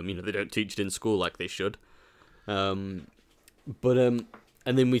 They don't teach it in school like they should. And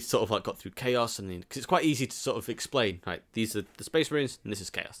then we sort of got through Chaos, and then because it's quite easy to sort of explain, right? These are the Space Marines, and this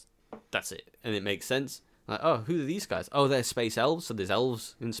is Chaos. That's it, and it makes sense. Who are these guys? Oh, they're space elves. So there's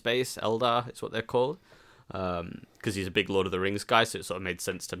elves in space. Eldar, it's what they're called. Because he's a big Lord of the Rings guy, so it sort of made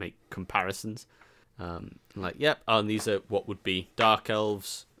sense to make comparisons. And these are what would be dark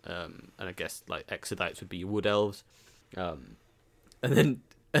elves, and I guess Exodites would be wood elves.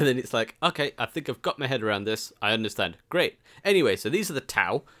 And then it's okay, I think I've got my head around this. I understand. Great. Anyway, so these are the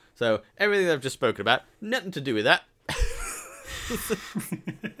Tau. So everything I've just spoken about, nothing to do with that.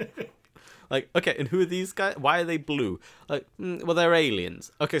 Okay, and who are these guys? Why are they blue? Well, they're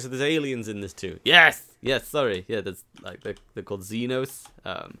aliens. Okay, so there's aliens in this too. Yes, sorry. Yeah, there's they're called Xenos.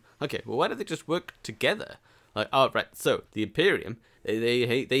 Okay, well, why don't they just work together? Right. So the Imperium, they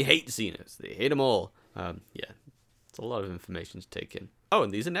hate Xenos. They hate them all. It's a lot of information to take in. Oh,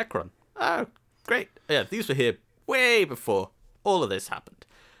 and these are Necron. Oh, great. Yeah, these were here way before all of this happened.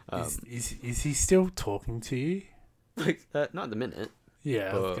 Is he still talking to you? Not at the minute.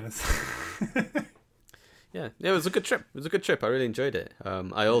 Yeah, I was gonna say. Yeah, it was a good trip. It was a good trip. I really enjoyed it.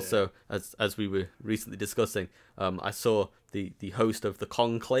 I also, as we were recently discussing, I saw the host of the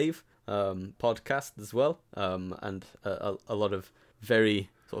Conclave podcast as well, and a lot of very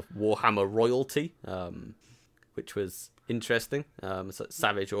sort of Warhammer royalty, which was interesting. So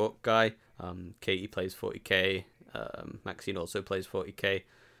Savage Orc guy, Katie plays 40k, Maxine also plays 40k.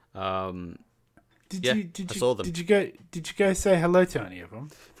 I saw them. Did you go say hello to any of them?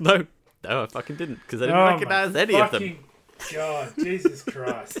 No, I fucking didn't, because I didn't recognize any of them. God, Jesus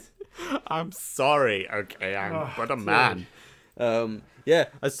Christ! I'm sorry. Okay, but a man. Yeah,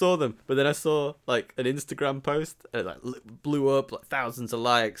 I saw them, but then I saw like an Instagram post, and it like blew up, like thousands of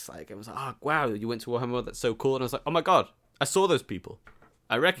likes. Like, it was like, oh wow, you went to Warhammer, that's so cool. And I was like, oh my god, I saw those people.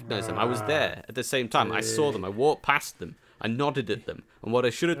 I recognized them. I was there at the same time. Dude. I saw them. I walked past them. I nodded at them. And what I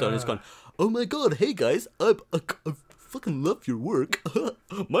should have done is gone, oh my god, hey guys, I fucking love your work.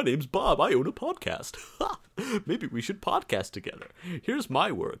 My name's Bob. I own a podcast. Maybe we should podcast together. Here's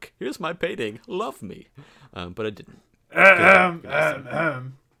my work. Here's my painting. Love me. But I didn't. Oh,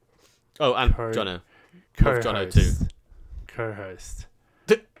 and Jono. Co-host. Jono too. Co-host.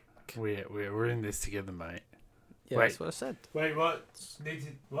 We're in this together, mate. Yeah, wait, that's what I said. Wait, what?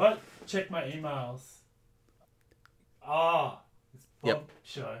 What? Check my emails. It's Bob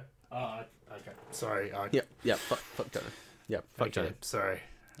show. Okay. Sorry. Yeah. Fuck Jono. Yeah, fuck Jono. Sorry.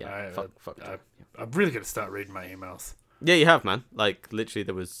 Yeah, fuck Jono. I'm really gonna start reading my emails. Yeah, you have, man. Like, literally,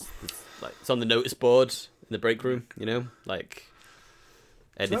 there was like, it's on the notice board in the break room. You know, like,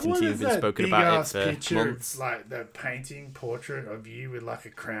 editing team have been spoken about it for months. It's like the painting portrait of you with like a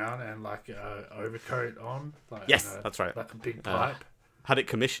crown and like a overcoat on. Like, yes, that's right. Like a big pipe. Had it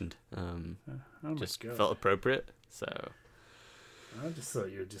commissioned. Just felt appropriate. So I just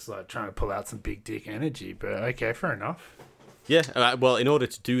thought you were just like trying to pull out some big dick energy, but okay, fair enough. Yeah, well, in order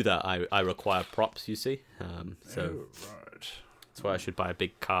to do that, I require props. You see, so right. That's why I should buy a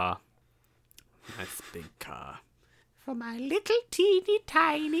big car. Nice big car. For my little teeny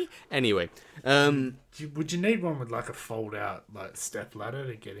tiny. Anyway, would you need one with like a fold out like step ladder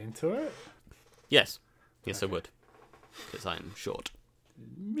to get into it? Yes, okay. I would, because I am short.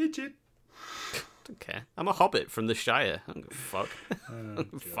 Midget. Don't care. I'm a hobbit from the Shire. I don't give a fuck.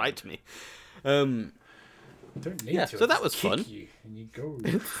 Fight me. Don't need to. So that was fun. You and you go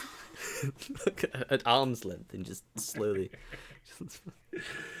at arm's length and just slowly.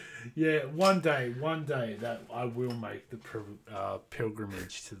 Yeah, one day that I will make the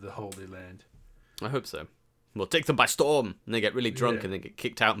pilgrimage to the Holy Land. I hope so. We'll take them by storm, and they get really drunk, and then get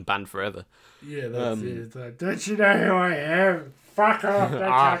kicked out and banned forever. Yeah, that's it. It's like, don't you know who I am? Fuck off! Don't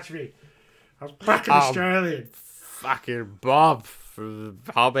touch me. I'm fucking Australian. Fucking Bob from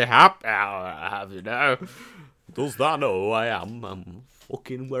the Hobby Hop Hour. You know? Does that know who I am? I'm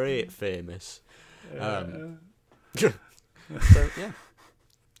fucking very famous. So yeah.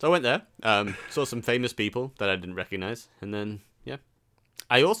 So I went there, saw some famous people that I didn't recognise, and then,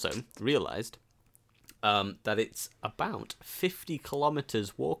 I also realised that it's about 50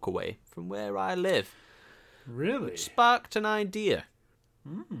 kilometres walk away from where I live. Really? Which sparked an idea.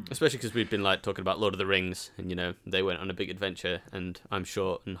 Especially because we'd been like talking about Lord of the Rings, and they went on a big adventure, and I'm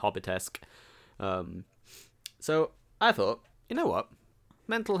short and hobbit-esque. So I thought, you know what?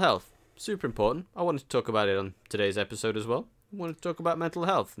 Mental health, super important. I wanted to talk about it on today's episode as well. I wanted to talk about mental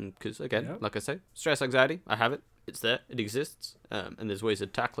health, because again, like I say, stress, anxiety, I have it. It's there, it exists, and there's ways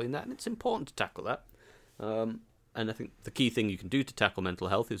of tackling that, and it's important to tackle that. And I think the key thing you can do to tackle mental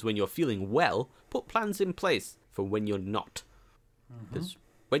health is when you're feeling well, put plans in place for when you're not. Because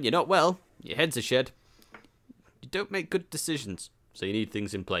when you're not well, your head's a shed. You don't make good decisions. So you need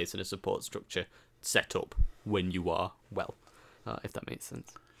things in place and a support structure set up when you are well, if that makes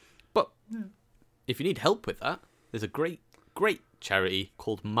sense. But if you need help with that, there's a great charity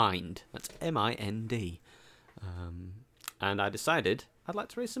called Mind. That's MIND. And I decided I'd like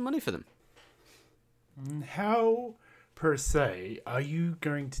to raise some money for them. How, per se, are you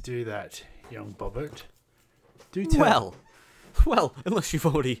going to do that, young Bobbert? Do tell. Well, unless if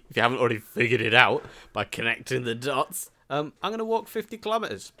you haven't already figured it out by connecting the dots, I'm going to walk 50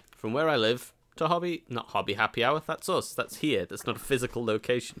 kilometres from where I live to not Hobby Happy Hour, that's us, that's here, that's not a physical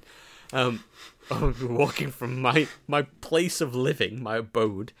location. I'm walking from my place of living, my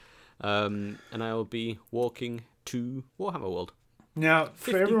abode, and I will be walking to Warhammer World. Now,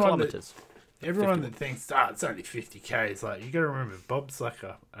 50 for everyone kilometres. Everyone that thinks, it's only 50k, it's like, you got to remember, Bob's like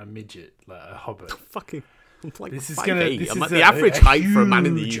a midget, like a hobbit. Fucking, I'm like this is 5'8". I'm like the average height for a man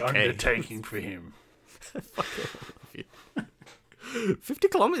in the UK. Undertaking for him. 50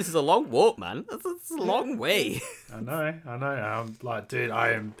 kilometres is a long walk, man. That's a long way. I know. I'm like, dude,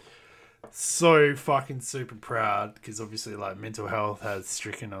 I am so fucking super proud because obviously, like, mental health has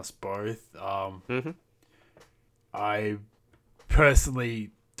stricken us both. I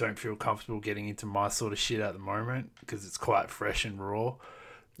personally don't feel comfortable getting into my sort of shit at the moment because it's quite fresh and raw.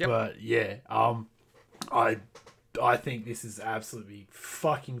 Yep. But yeah, I think this is absolutely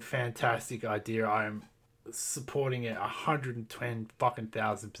fucking fantastic idea. I am supporting it 110 fucking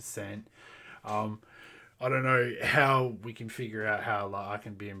 1,000%. I don't know how we can figure out how, like, I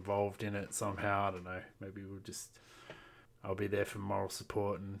can be involved in it somehow. I don't know. Maybe I'll be there for moral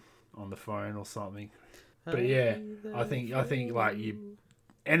support and on the phone or something. But yeah, I think like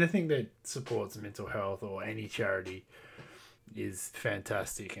anything that supports mental health or any charity is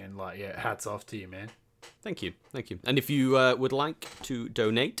fantastic, and like, yeah, hats off to you, man. Thank you. And if you would like to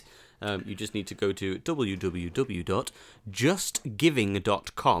donate, you just need to go to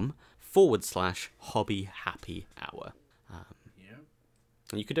www.justgiving.com/hobbyhappyhour.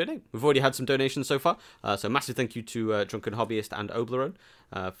 And you can donate. We've already had some donations so far, so massive thank you to Drunken Hobbyist and Obleron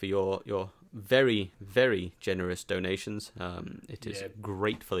for your very, very generous donations. It is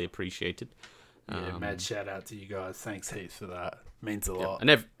gratefully appreciated. Mad shout out to you guys. Thanks heaps for that. Means a lot. And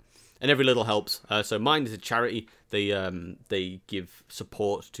every little helps. So mine is a charity. They give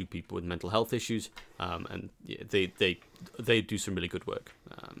support to people with mental health issues, and they do some really good work.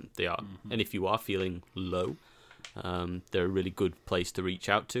 They are, and if you are feeling low, they're a really good place to reach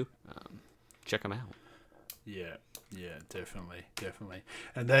out to. Check them out. Yeah, definitely.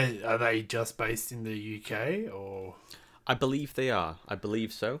 And are they just based in the UK or? I believe they are. I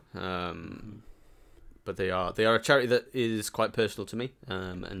believe so. But they are a charity that is quite personal to me,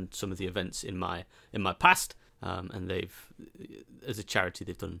 and some of the events in my past, and as a charity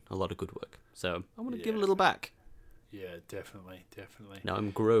they've done a lot of good work. So I want to give a little back. Yeah, definitely. Now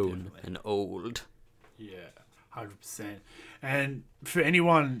I'm grown and old. Yeah, 100%. And for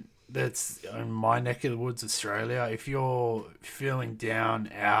anyone that's in my neck of the woods, Australia, if you're feeling down,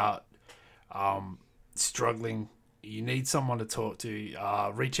 out, struggling, you need someone to talk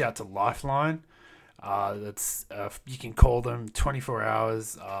to, reach out to Lifeline. You can call them 24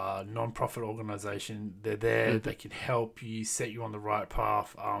 hours, non-profit organization. They're there. They can help you, set you on the right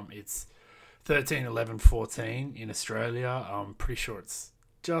path. It's 13 11 14 in Australia. I'm pretty sure it's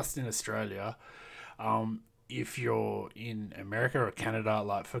just in Australia. If you're in America or Canada,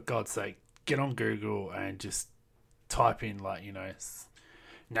 like, for God's sake, get on Google and just type in, like,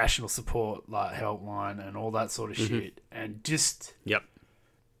 national support, like, helpline and all that sort of shit, and just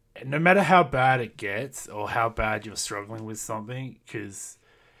no matter how bad it gets or how bad you're struggling with something, because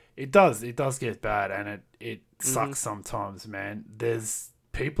it does get bad, and it sucks sometimes, man. There's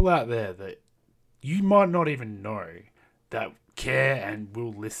people out there that you might not even know that care and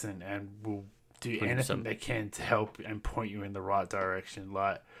will listen and will do 100%. Anything they can to help and point you in the right direction.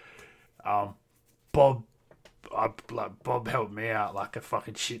 Like, Bob helped me out like a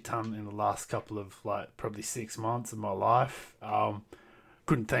fucking shit ton in the last couple of, like, probably 6 months of my life.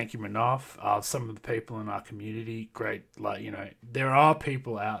 Couldn't thank him enough. Some of the people in our community, great. Like, there are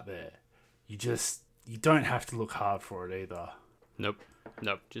people out there. You don't have to look hard for it either. Nope.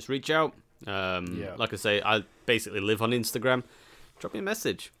 Just reach out. Like I say, I basically live on Instagram. Drop me a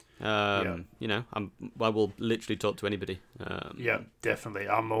message. I will literally talk to anybody. Yeah, definitely.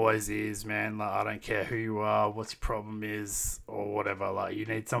 I'm always ears, man. Like, I don't care who you are, what your problem is, or whatever. Like, you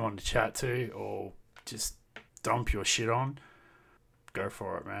need someone to chat to or just dump your shit on. Go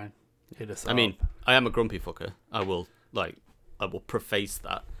for it, man. Hit us up. I mean, I am a grumpy fucker. I will preface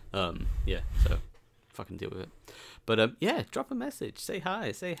that. So fucking deal with it. But drop a message. Say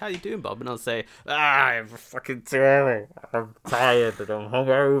hi. Say, how you doing, Bob? And I'll say, I'm fucking too early. I'm tired and I'm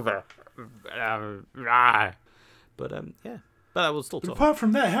hungover. But I will still talk. Apart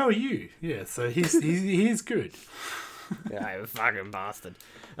from that, how are you? Yeah, so he's good. Yeah, I'm a fucking bastard.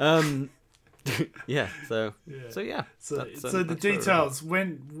 So the details,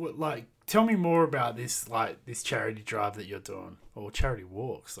 tell me more about this, like, this charity drive that you're doing, or charity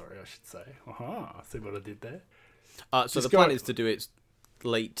walk, sorry, I should say. See what I did there? So the plan is to do it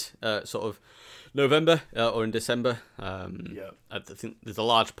late, sort of November or in December. I think there's a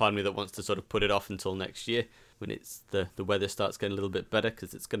large part of me that wants to sort of put it off until next year when it's the weather starts getting a little bit better,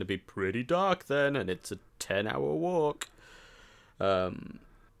 because it's going to be pretty dark then, and it's a 10-hour walk. But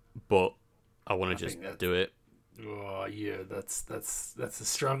I want to just do it. Oh yeah, that's a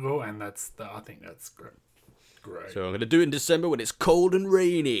struggle, and I think that's great. So I'm going to do it in December when it's cold and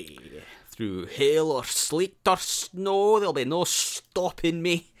rainy. Through hail or sleet or snow, there'll be no stopping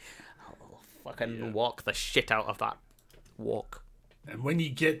me. I'll fucking walk the shit out of that walk. And when you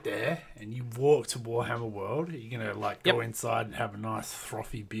get there and you walk to Warhammer World, you're going to, like, go inside and have a nice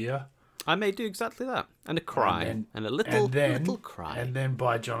frothy beer. I may do exactly that. And a cry. And a little cry. And then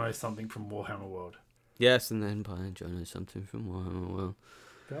buy Jono something from Warhammer World. Yes, and then buy Jono something from Warhammer World.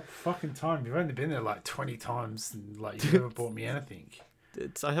 About fucking time. You've only been there like 20 times and like you never bought me anything.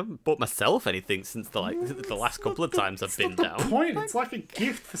 I haven't bought myself anything since the last couple of times I've been down. That's the point. It's like a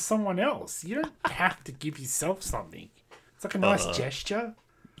gift for someone else. You don't have to give yourself something. It's like a nice gesture.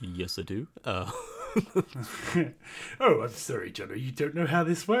 Yes, I do. Oh, I'm sorry, Jono. You don't know how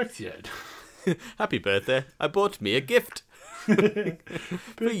this works yet. Happy birthday. I bought me a gift.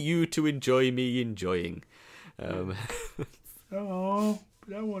 For you to enjoy me enjoying. Oh,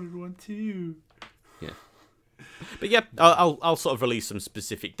 but I wanted one too. Yeah. But yeah, I'll sort of release some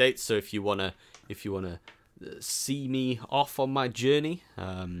specific dates. So if you wanna see me off on my journey,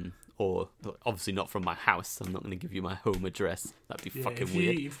 or obviously not from my house, I'm not going to give you my home address. That'd be fucking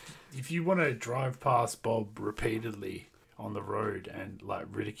weird. If you want to drive past Bob repeatedly on the road and like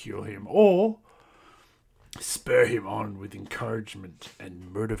ridicule him or spur him on with encouragement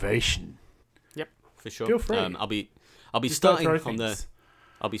and motivation, yep, for sure. Feel free. I'll be starting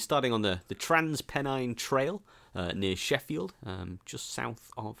on the Transpennine Trail near Sheffield, just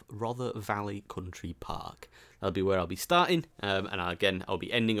south of Rother Valley Country Park. That'll be where I'll be starting, and again, I'll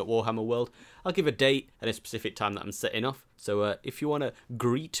be ending at Warhammer World. I'll give a date and a specific time that I'm setting off. So if you want to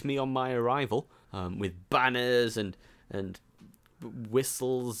greet me on my arrival with banners and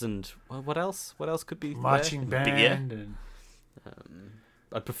whistles and what else? What else could be marching there? band and.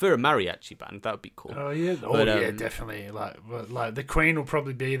 I'd prefer a mariachi band. That would be cool. Oh yeah, definitely. Like the Queen will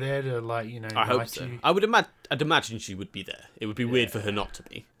probably be there to I hope so. You. I'd imagine she would be there. It would be weird for her not to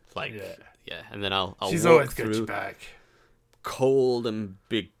be. Yeah. And then I'll She's walk always got through your back. Cold and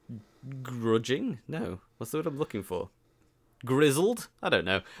begrudging. No, what's the word I'm looking for? Grizzled? I don't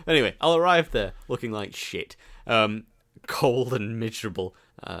know. Anyway, I'll arrive there looking like shit, cold and miserable,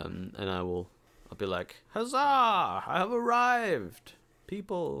 and I'll be like, "Huzzah! I have arrived."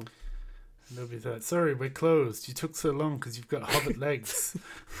 People. And they'll be like, sorry, we're closed. You took so long because you've got hobbit legs.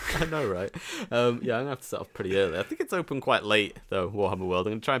 I know, right? Yeah, I'm going to have to set off pretty early. I think it's open quite late, though, Warhammer World.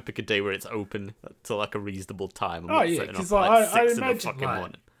 I'm going to try and pick a day where it's open to like a reasonable time. Because I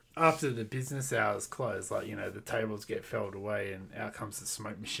imagine after the business hours close, the tables get felled away and out comes the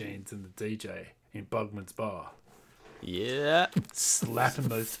smoke machines and the DJ in Bugman's bar. Yeah. Slapping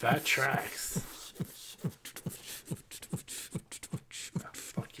those fat tracks.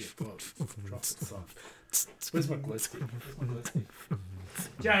 Fuck you, Bob. Drop it, son. Where's my glow stick?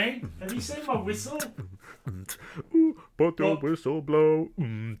 Jane, have you seen my whistle? But your whistle blow.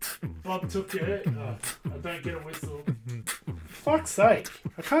 Bob took it. I don't get a whistle. Fuck's sake.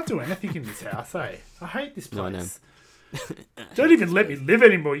 I can't do anything in this house, eh? I hate this place. No, don't even let me live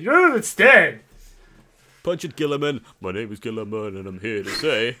anymore. You don't understand. Punch it, Gilliman. My name is Gilliman, and I'm here to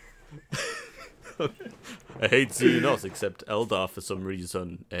say... I hate Xenos except Eldar for some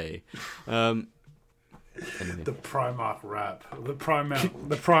reason. Anyway. The Primarch rap, the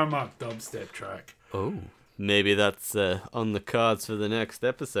Primarch dubstep track. Oh, maybe that's on the cards for the next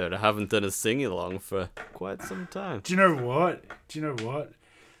episode. I haven't done a sing-along for quite some time. Do you know what?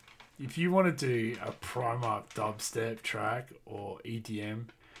 If you want to do a Primarch dubstep track or EDM,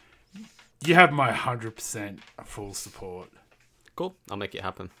 you have my 100% full support. Cool, I'll make it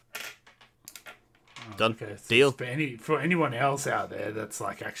happen. Done. Okay, so deal. For anyone else out there, that's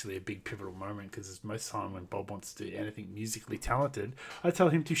like actually a big pivotal moment because most of the time when Bob wants to do anything musically talented, I tell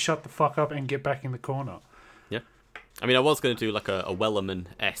him to shut the fuck up and get back in the corner. Yeah, I mean, I was going to do like a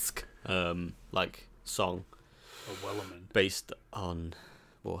Wellerman-esque like song. A Wellerman based on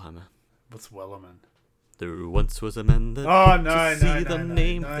Warhammer. What's Wellerman? There once was a man that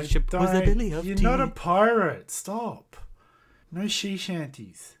the ship was a Billy of You're tea. not a pirate. Stop. No she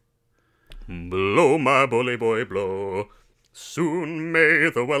shanties. Blow, my bully boy, blow. Soon may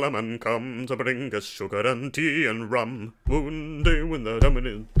the Wellerman come to bring us sugar and tea and rum. One day when the done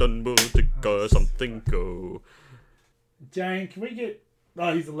is done, we'll take something go. Jane, can we get...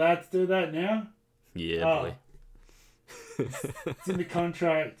 Oh, he's allowed to do that now? Yeah, boy. It's in the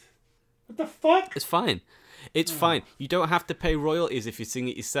contract. What the fuck? It's fine. It's fine. You don't have to pay royalties if you sing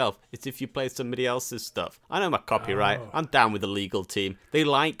it yourself. It's if you play somebody else's stuff. I know my copyright. I'm down with the legal team. They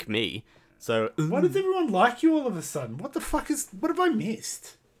like me. So why does everyone like you all of a sudden? What the fuck is... What have I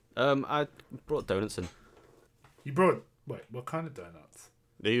missed? I brought donuts in. You brought... Wait, what kind of donuts?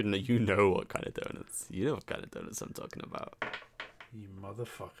 You know what kind of donuts. You know what kind of donuts I'm talking about. You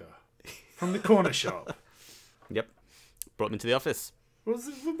motherfucker. From the corner shop. Yep. Brought them into the office. What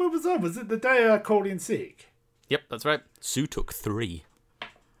was that? Was it the day I called in sick? Yep, that's right. Sue took 3.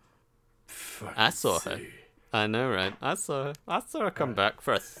 Fucking I saw her. Sue. I know, right? I saw her come back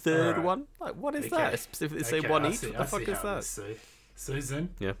for a third Alright. one. Like, what is that? It specifically say Okay, one I each. see- What the I fuck see is how that? it is, see. Susan?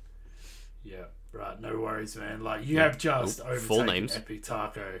 Yeah. Yeah, right. No worries, man. Like, you have just Oh, full overtaken names. Epic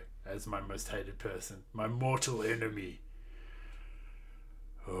Taco as my most hated person. My mortal enemy.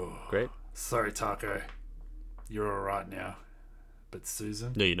 Oh, Great. sorry, Taco. You're alright now. But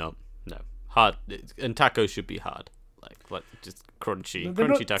Susan? No, you're not. No. Hard. And tacos should be hard. Like just crunchy. They're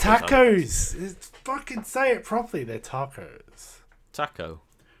Crunchy not tacos. are the best. tacos! Fucking say it properly. They're tacos. Taco.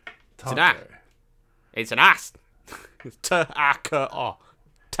 Taco. an a. It's an ass. Taco. Oh.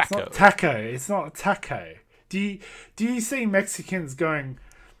 It's Taco. not taco. It's not a taco. Do you see Mexicans going,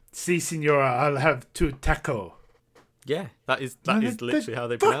 "Si, senora, I'll have two taco"? Yeah, that is No, literally how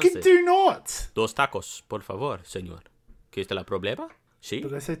they pronounce fucking it. do not. Dos tacos, por favor, señor. ¿Qué es la problema? Sí.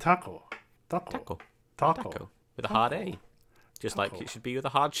 But they say taco. Taco. Taco. Taco. Taco. With a hard Taco. A. Just Taco. like it should be with a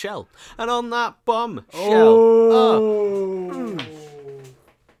hard shell. And on that bomb shell. Oh. Oh.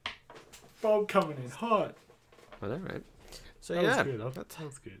 Bob coming in hot. I know, right? So That yeah. was good. That That's,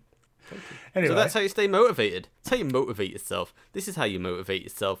 was good. thank you. Anyway, So that's how you stay motivated. That's how you motivate yourself. This is how you motivate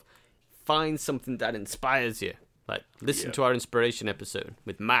yourself. Find something that inspires you. Like, listen Yep. to our inspiration episode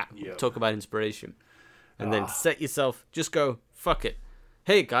with Matt. Yep. Talk about inspiration. And then set yourself, just go, fuck it.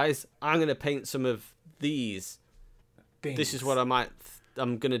 Hey guys, I'm going to paint some of these. This is what I'm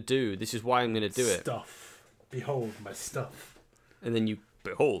going to do. This is why I'm going to do it. Stuff. Behold my stuff. And then you,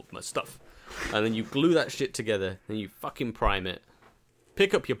 behold my stuff. And then you glue that shit together and you fucking prime it.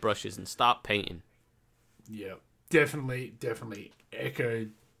 Pick up your brushes and start painting. Yeah, definitely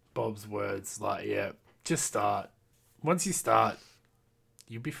echoed Bob's words. Like, yeah, just start. Once you start,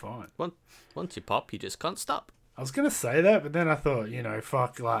 you'll be fine. Once you pop, you just can't stop. I was gonna say that, but then I thought,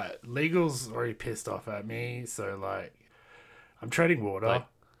 fuck, like, legal's already pissed off at me, so like, I'm trading water. Like,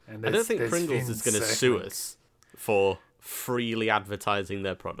 And I don't think there's Pringles Finn is going to sue circling. us for freely advertising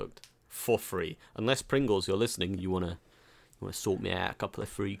their product for free. Unless Pringles, you're listening, you wanna sort me out a couple of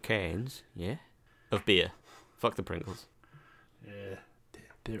free cans, yeah, of beer. Fuck the Pringles. Yeah,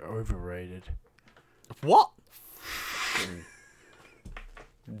 they're overrated. What?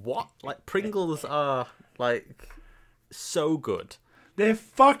 What? Like, Pringles are like so good. They're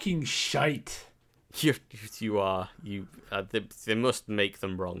fucking shite. You are. They must make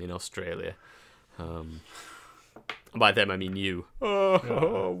them wrong in Australia. By them I mean you.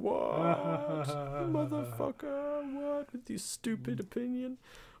 Oh, what, motherfucker? What with your stupid opinion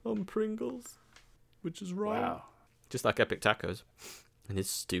on Pringles, which is wrong. Wow. Just like Epic Tacos, and his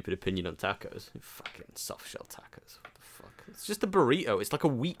stupid opinion on tacos. Fucking soft shell tacos. What the fuck? It's just a burrito. It's like a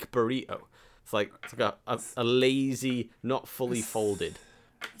weak burrito. It's like a lazy, not fully folded.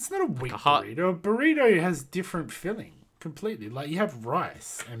 It's not a weak hot- burrito. A burrito has different filling completely. Like, you have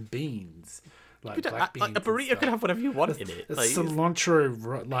rice and beans. Like, black beans. Like a burrito can have whatever you want in it. It's Like,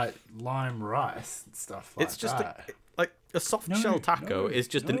 cilantro, like lime rice and stuff like it's just that. like a soft No, shell taco no, is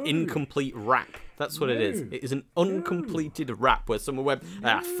just an no. incomplete wrap. That's what it is. No, It is an uncompleted wrap where someone went,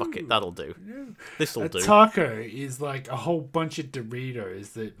 fuck it, that'll do. This'll A do. taco is like a whole bunch of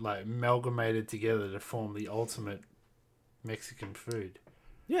Doritos that like amalgamated together to form the ultimate Mexican food.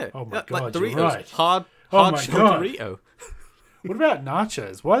 Yeah. Oh my like God, Doritos. you're right. Hard Oh my shell God. Dorito. What about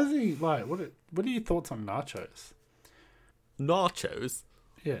nachos? Why is he like? What are your thoughts on nachos? Nachos.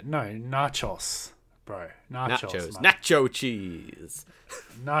 Yeah, no, nachos, bro. Nachos. mate. Nacho cheese.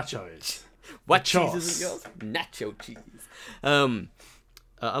 Nachos. What Nachos. cheese isn't yours? Nacho cheese.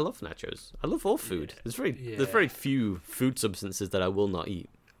 I love nachos. I love all food. There's very few food substances that I will not eat.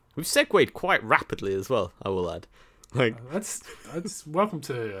 We've segued quite rapidly as well, I will add. Like, That's welcome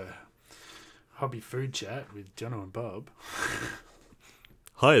to Hobby Food Chat with Jono and Bob.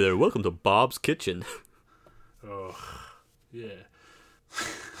 hi there, welcome to Bob's Kitchen. Oh, yeah.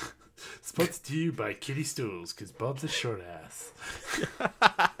 Sponsored to you by Kitty Stools, because Bob's a short ass.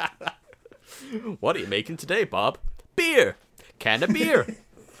 What are you making today, Bob? Beer! Can of beer!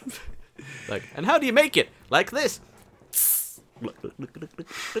 Like, and how do you make it? Like this.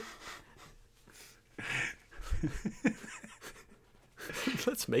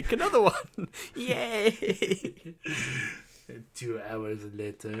 Let's make another one. Yay! 2 hours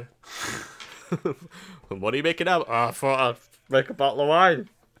later. What are you making now? Oh, I thought I'd make a bottle of wine.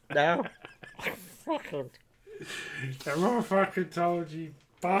 Now. I fucking told you,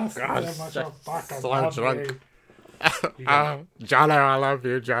 bastard, God, how much I fucking so love drunk. you. Jono, I love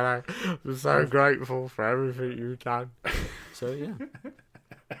you, Jono. I'm so grateful for everything you've done. So, yeah.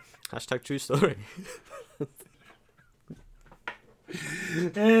 Hashtag true story.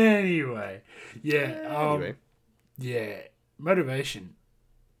 Anyway, Anyway. yeah, motivation.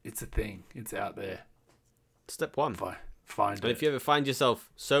 It's a thing. It's out there. Step one. Find And it. if you ever find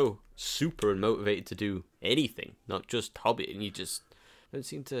yourself so super motivated to do anything, not just hobby, and you just don't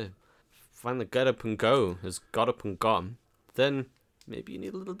seem to find the get up and go has got up and gone, then maybe you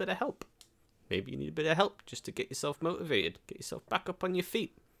need a little bit of help. Maybe you need a bit of help just to get yourself motivated, get yourself back up on your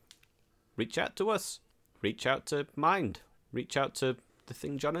feet. Reach out to us. Reach out to Mind. Reach out to the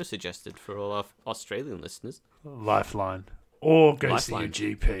thing Jono suggested for all our Australian listeners. Lifeline. Or go Lifeline. see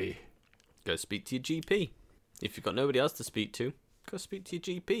your GP. Go speak to your GP. If you've got nobody else to speak to, go speak to your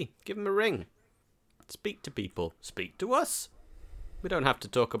GP. Give them a ring. Speak to people. Speak to us. We don't have to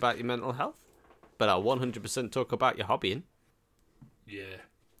talk about your mental health, but I'll 100% talk about your hobbying. Yeah,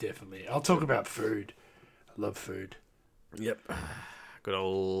 definitely. I'll talk about food. I love food. Yep. Good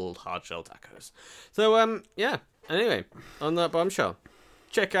old hard shell tacos. So, yeah. Anyway, on that bombshell,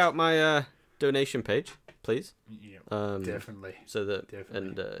 check out my donation page, please. Yeah, definitely. So that Definitely.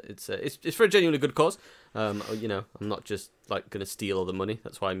 and it's for a genuinely good cause. I'm not just like gonna steal all the money.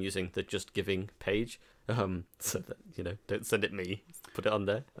 That's why I'm using the Just Giving page. So that don't send it me. Put it on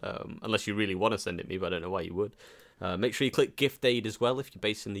there. Unless you really want to send it me, but I don't know why you would. Make sure you click Gift Aid as well if you're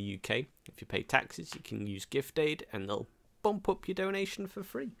based in the UK. If you pay taxes, you can use Gift Aid, and they'll bump up your donation for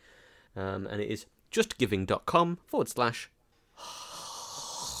free. And it is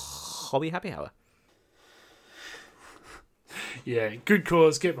justgiving.com/hobby happy hour. Yeah, good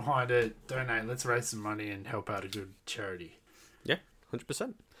cause. Get behind it. Donate. Let's raise some money and help out a good charity. Yeah,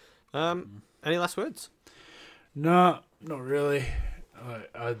 100%. Any last words? No, not really.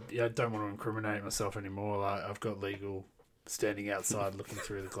 I don't want to incriminate myself anymore. Like, I've got legal standing outside looking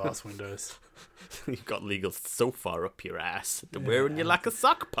through the glass windows. You've got legal so far up your ass. They're wearing you like a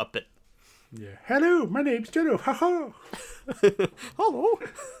sock puppet. Yeah. Hello, my name's Jono. Ha ha. Hello.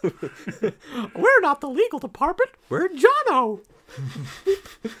 We're not the legal department. We're Jono.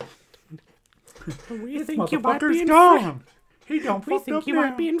 We think you might be gone. He don't We fucked think up you now.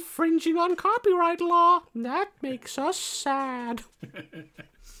 might be infringing on copyright law. That makes us sad.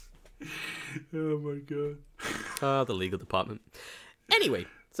 Oh my god. The legal department. Anyway,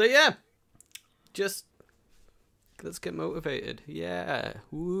 so yeah, just let's get motivated. Yeah,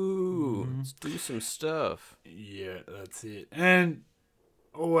 woo, let's do some stuff. Yeah, that's it. And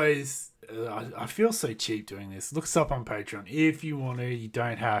always, I feel so cheap doing this. Look us up on Patreon if you want to. You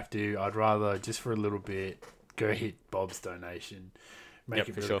don't have to. I'd rather just for a little bit go hit Bob's donation. Make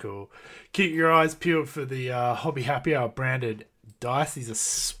it really cool. Keep your eyes peeled for the Hobby Happy Hour branded dice. These are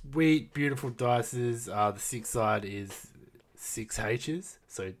sweet, beautiful dices. The 6 side is 6 H's,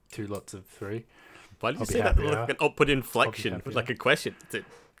 so 2 lots of 3. Why did you Hobby say that Happy with Hour. like an upward inflection, Hobby with Happy like a question?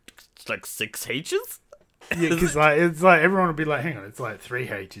 It's like 6 H's? Yeah, because it's like everyone will be like, hang on, it's like 3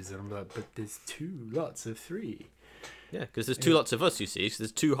 H's, and I'm like, but there's 2 lots of 3. Yeah, because there's 2 lots of us, you see. So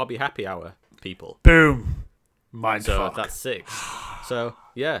there's 2 Hobby Happy Hour people. Boom. Mind So fuck. that's 6. So,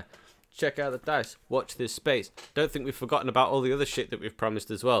 yeah. Check out the dice. Watch this space. Don't think we've forgotten about all the other shit that we've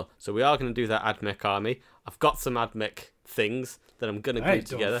promised as well. So we are going to do that AdMech army. I've got some AdMech things that I'm going to glue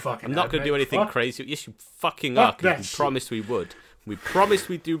together. I'm not going to do anything crazy. Yes, you fucking are. 'Cause we promised we would. We promised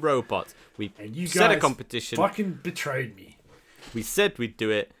we'd do robots. We And you set a guys competition. fucking betrayed me. We said we'd do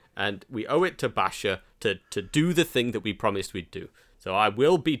it, and we owe it to Basher to do the thing that we promised we'd do. So I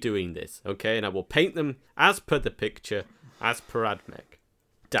will be doing this, okay? And I will paint them as per the picture, as per AdMech.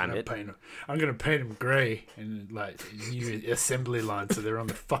 Damn it. I'm going to paint them grey and like new assembly line so they're on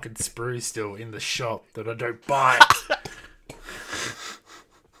the fucking sprue still in the shop that I don't buy.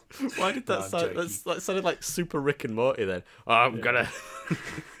 Why did that I'm sound? joking. That sounded like super Rick and Morty then. Oh, I'm gonna.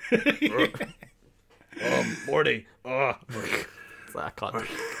 Morty. Oh. I can't.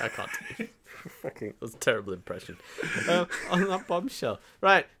 Fucking. That was a terrible impression. On that bombshell.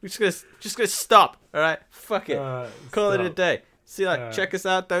 Right, we're just gonna stop. All right, fuck it. Call it a day. See, like, check us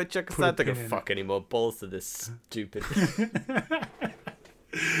out. Don't check us out. Don't give a fuck anymore. Balls to this stupid.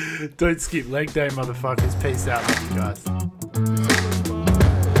 Don't skip leg day, motherfuckers. Peace out, love you guys.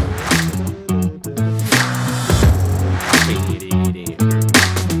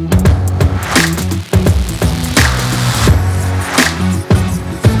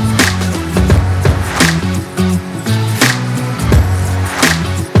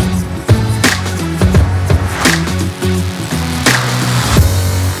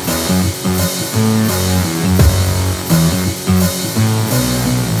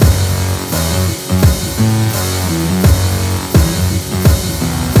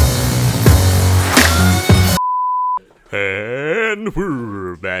 And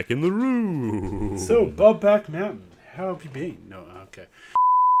we're back in the room. So, Bob Back Mountain, how have you been? No, okay.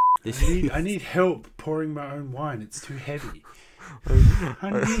 I need help pouring my own wine. It's too heavy.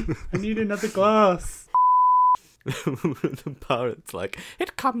 I need another glass. The pirate's like,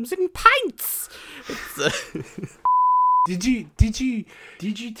 it comes in pints. It's, Did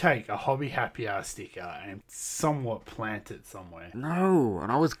you take a hobby happy hour sticker and somewhat plant it somewhere? No,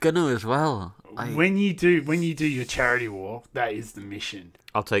 and I was gonna as well. When you do your charity walk, that is the mission.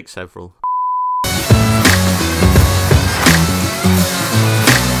 I'll take several.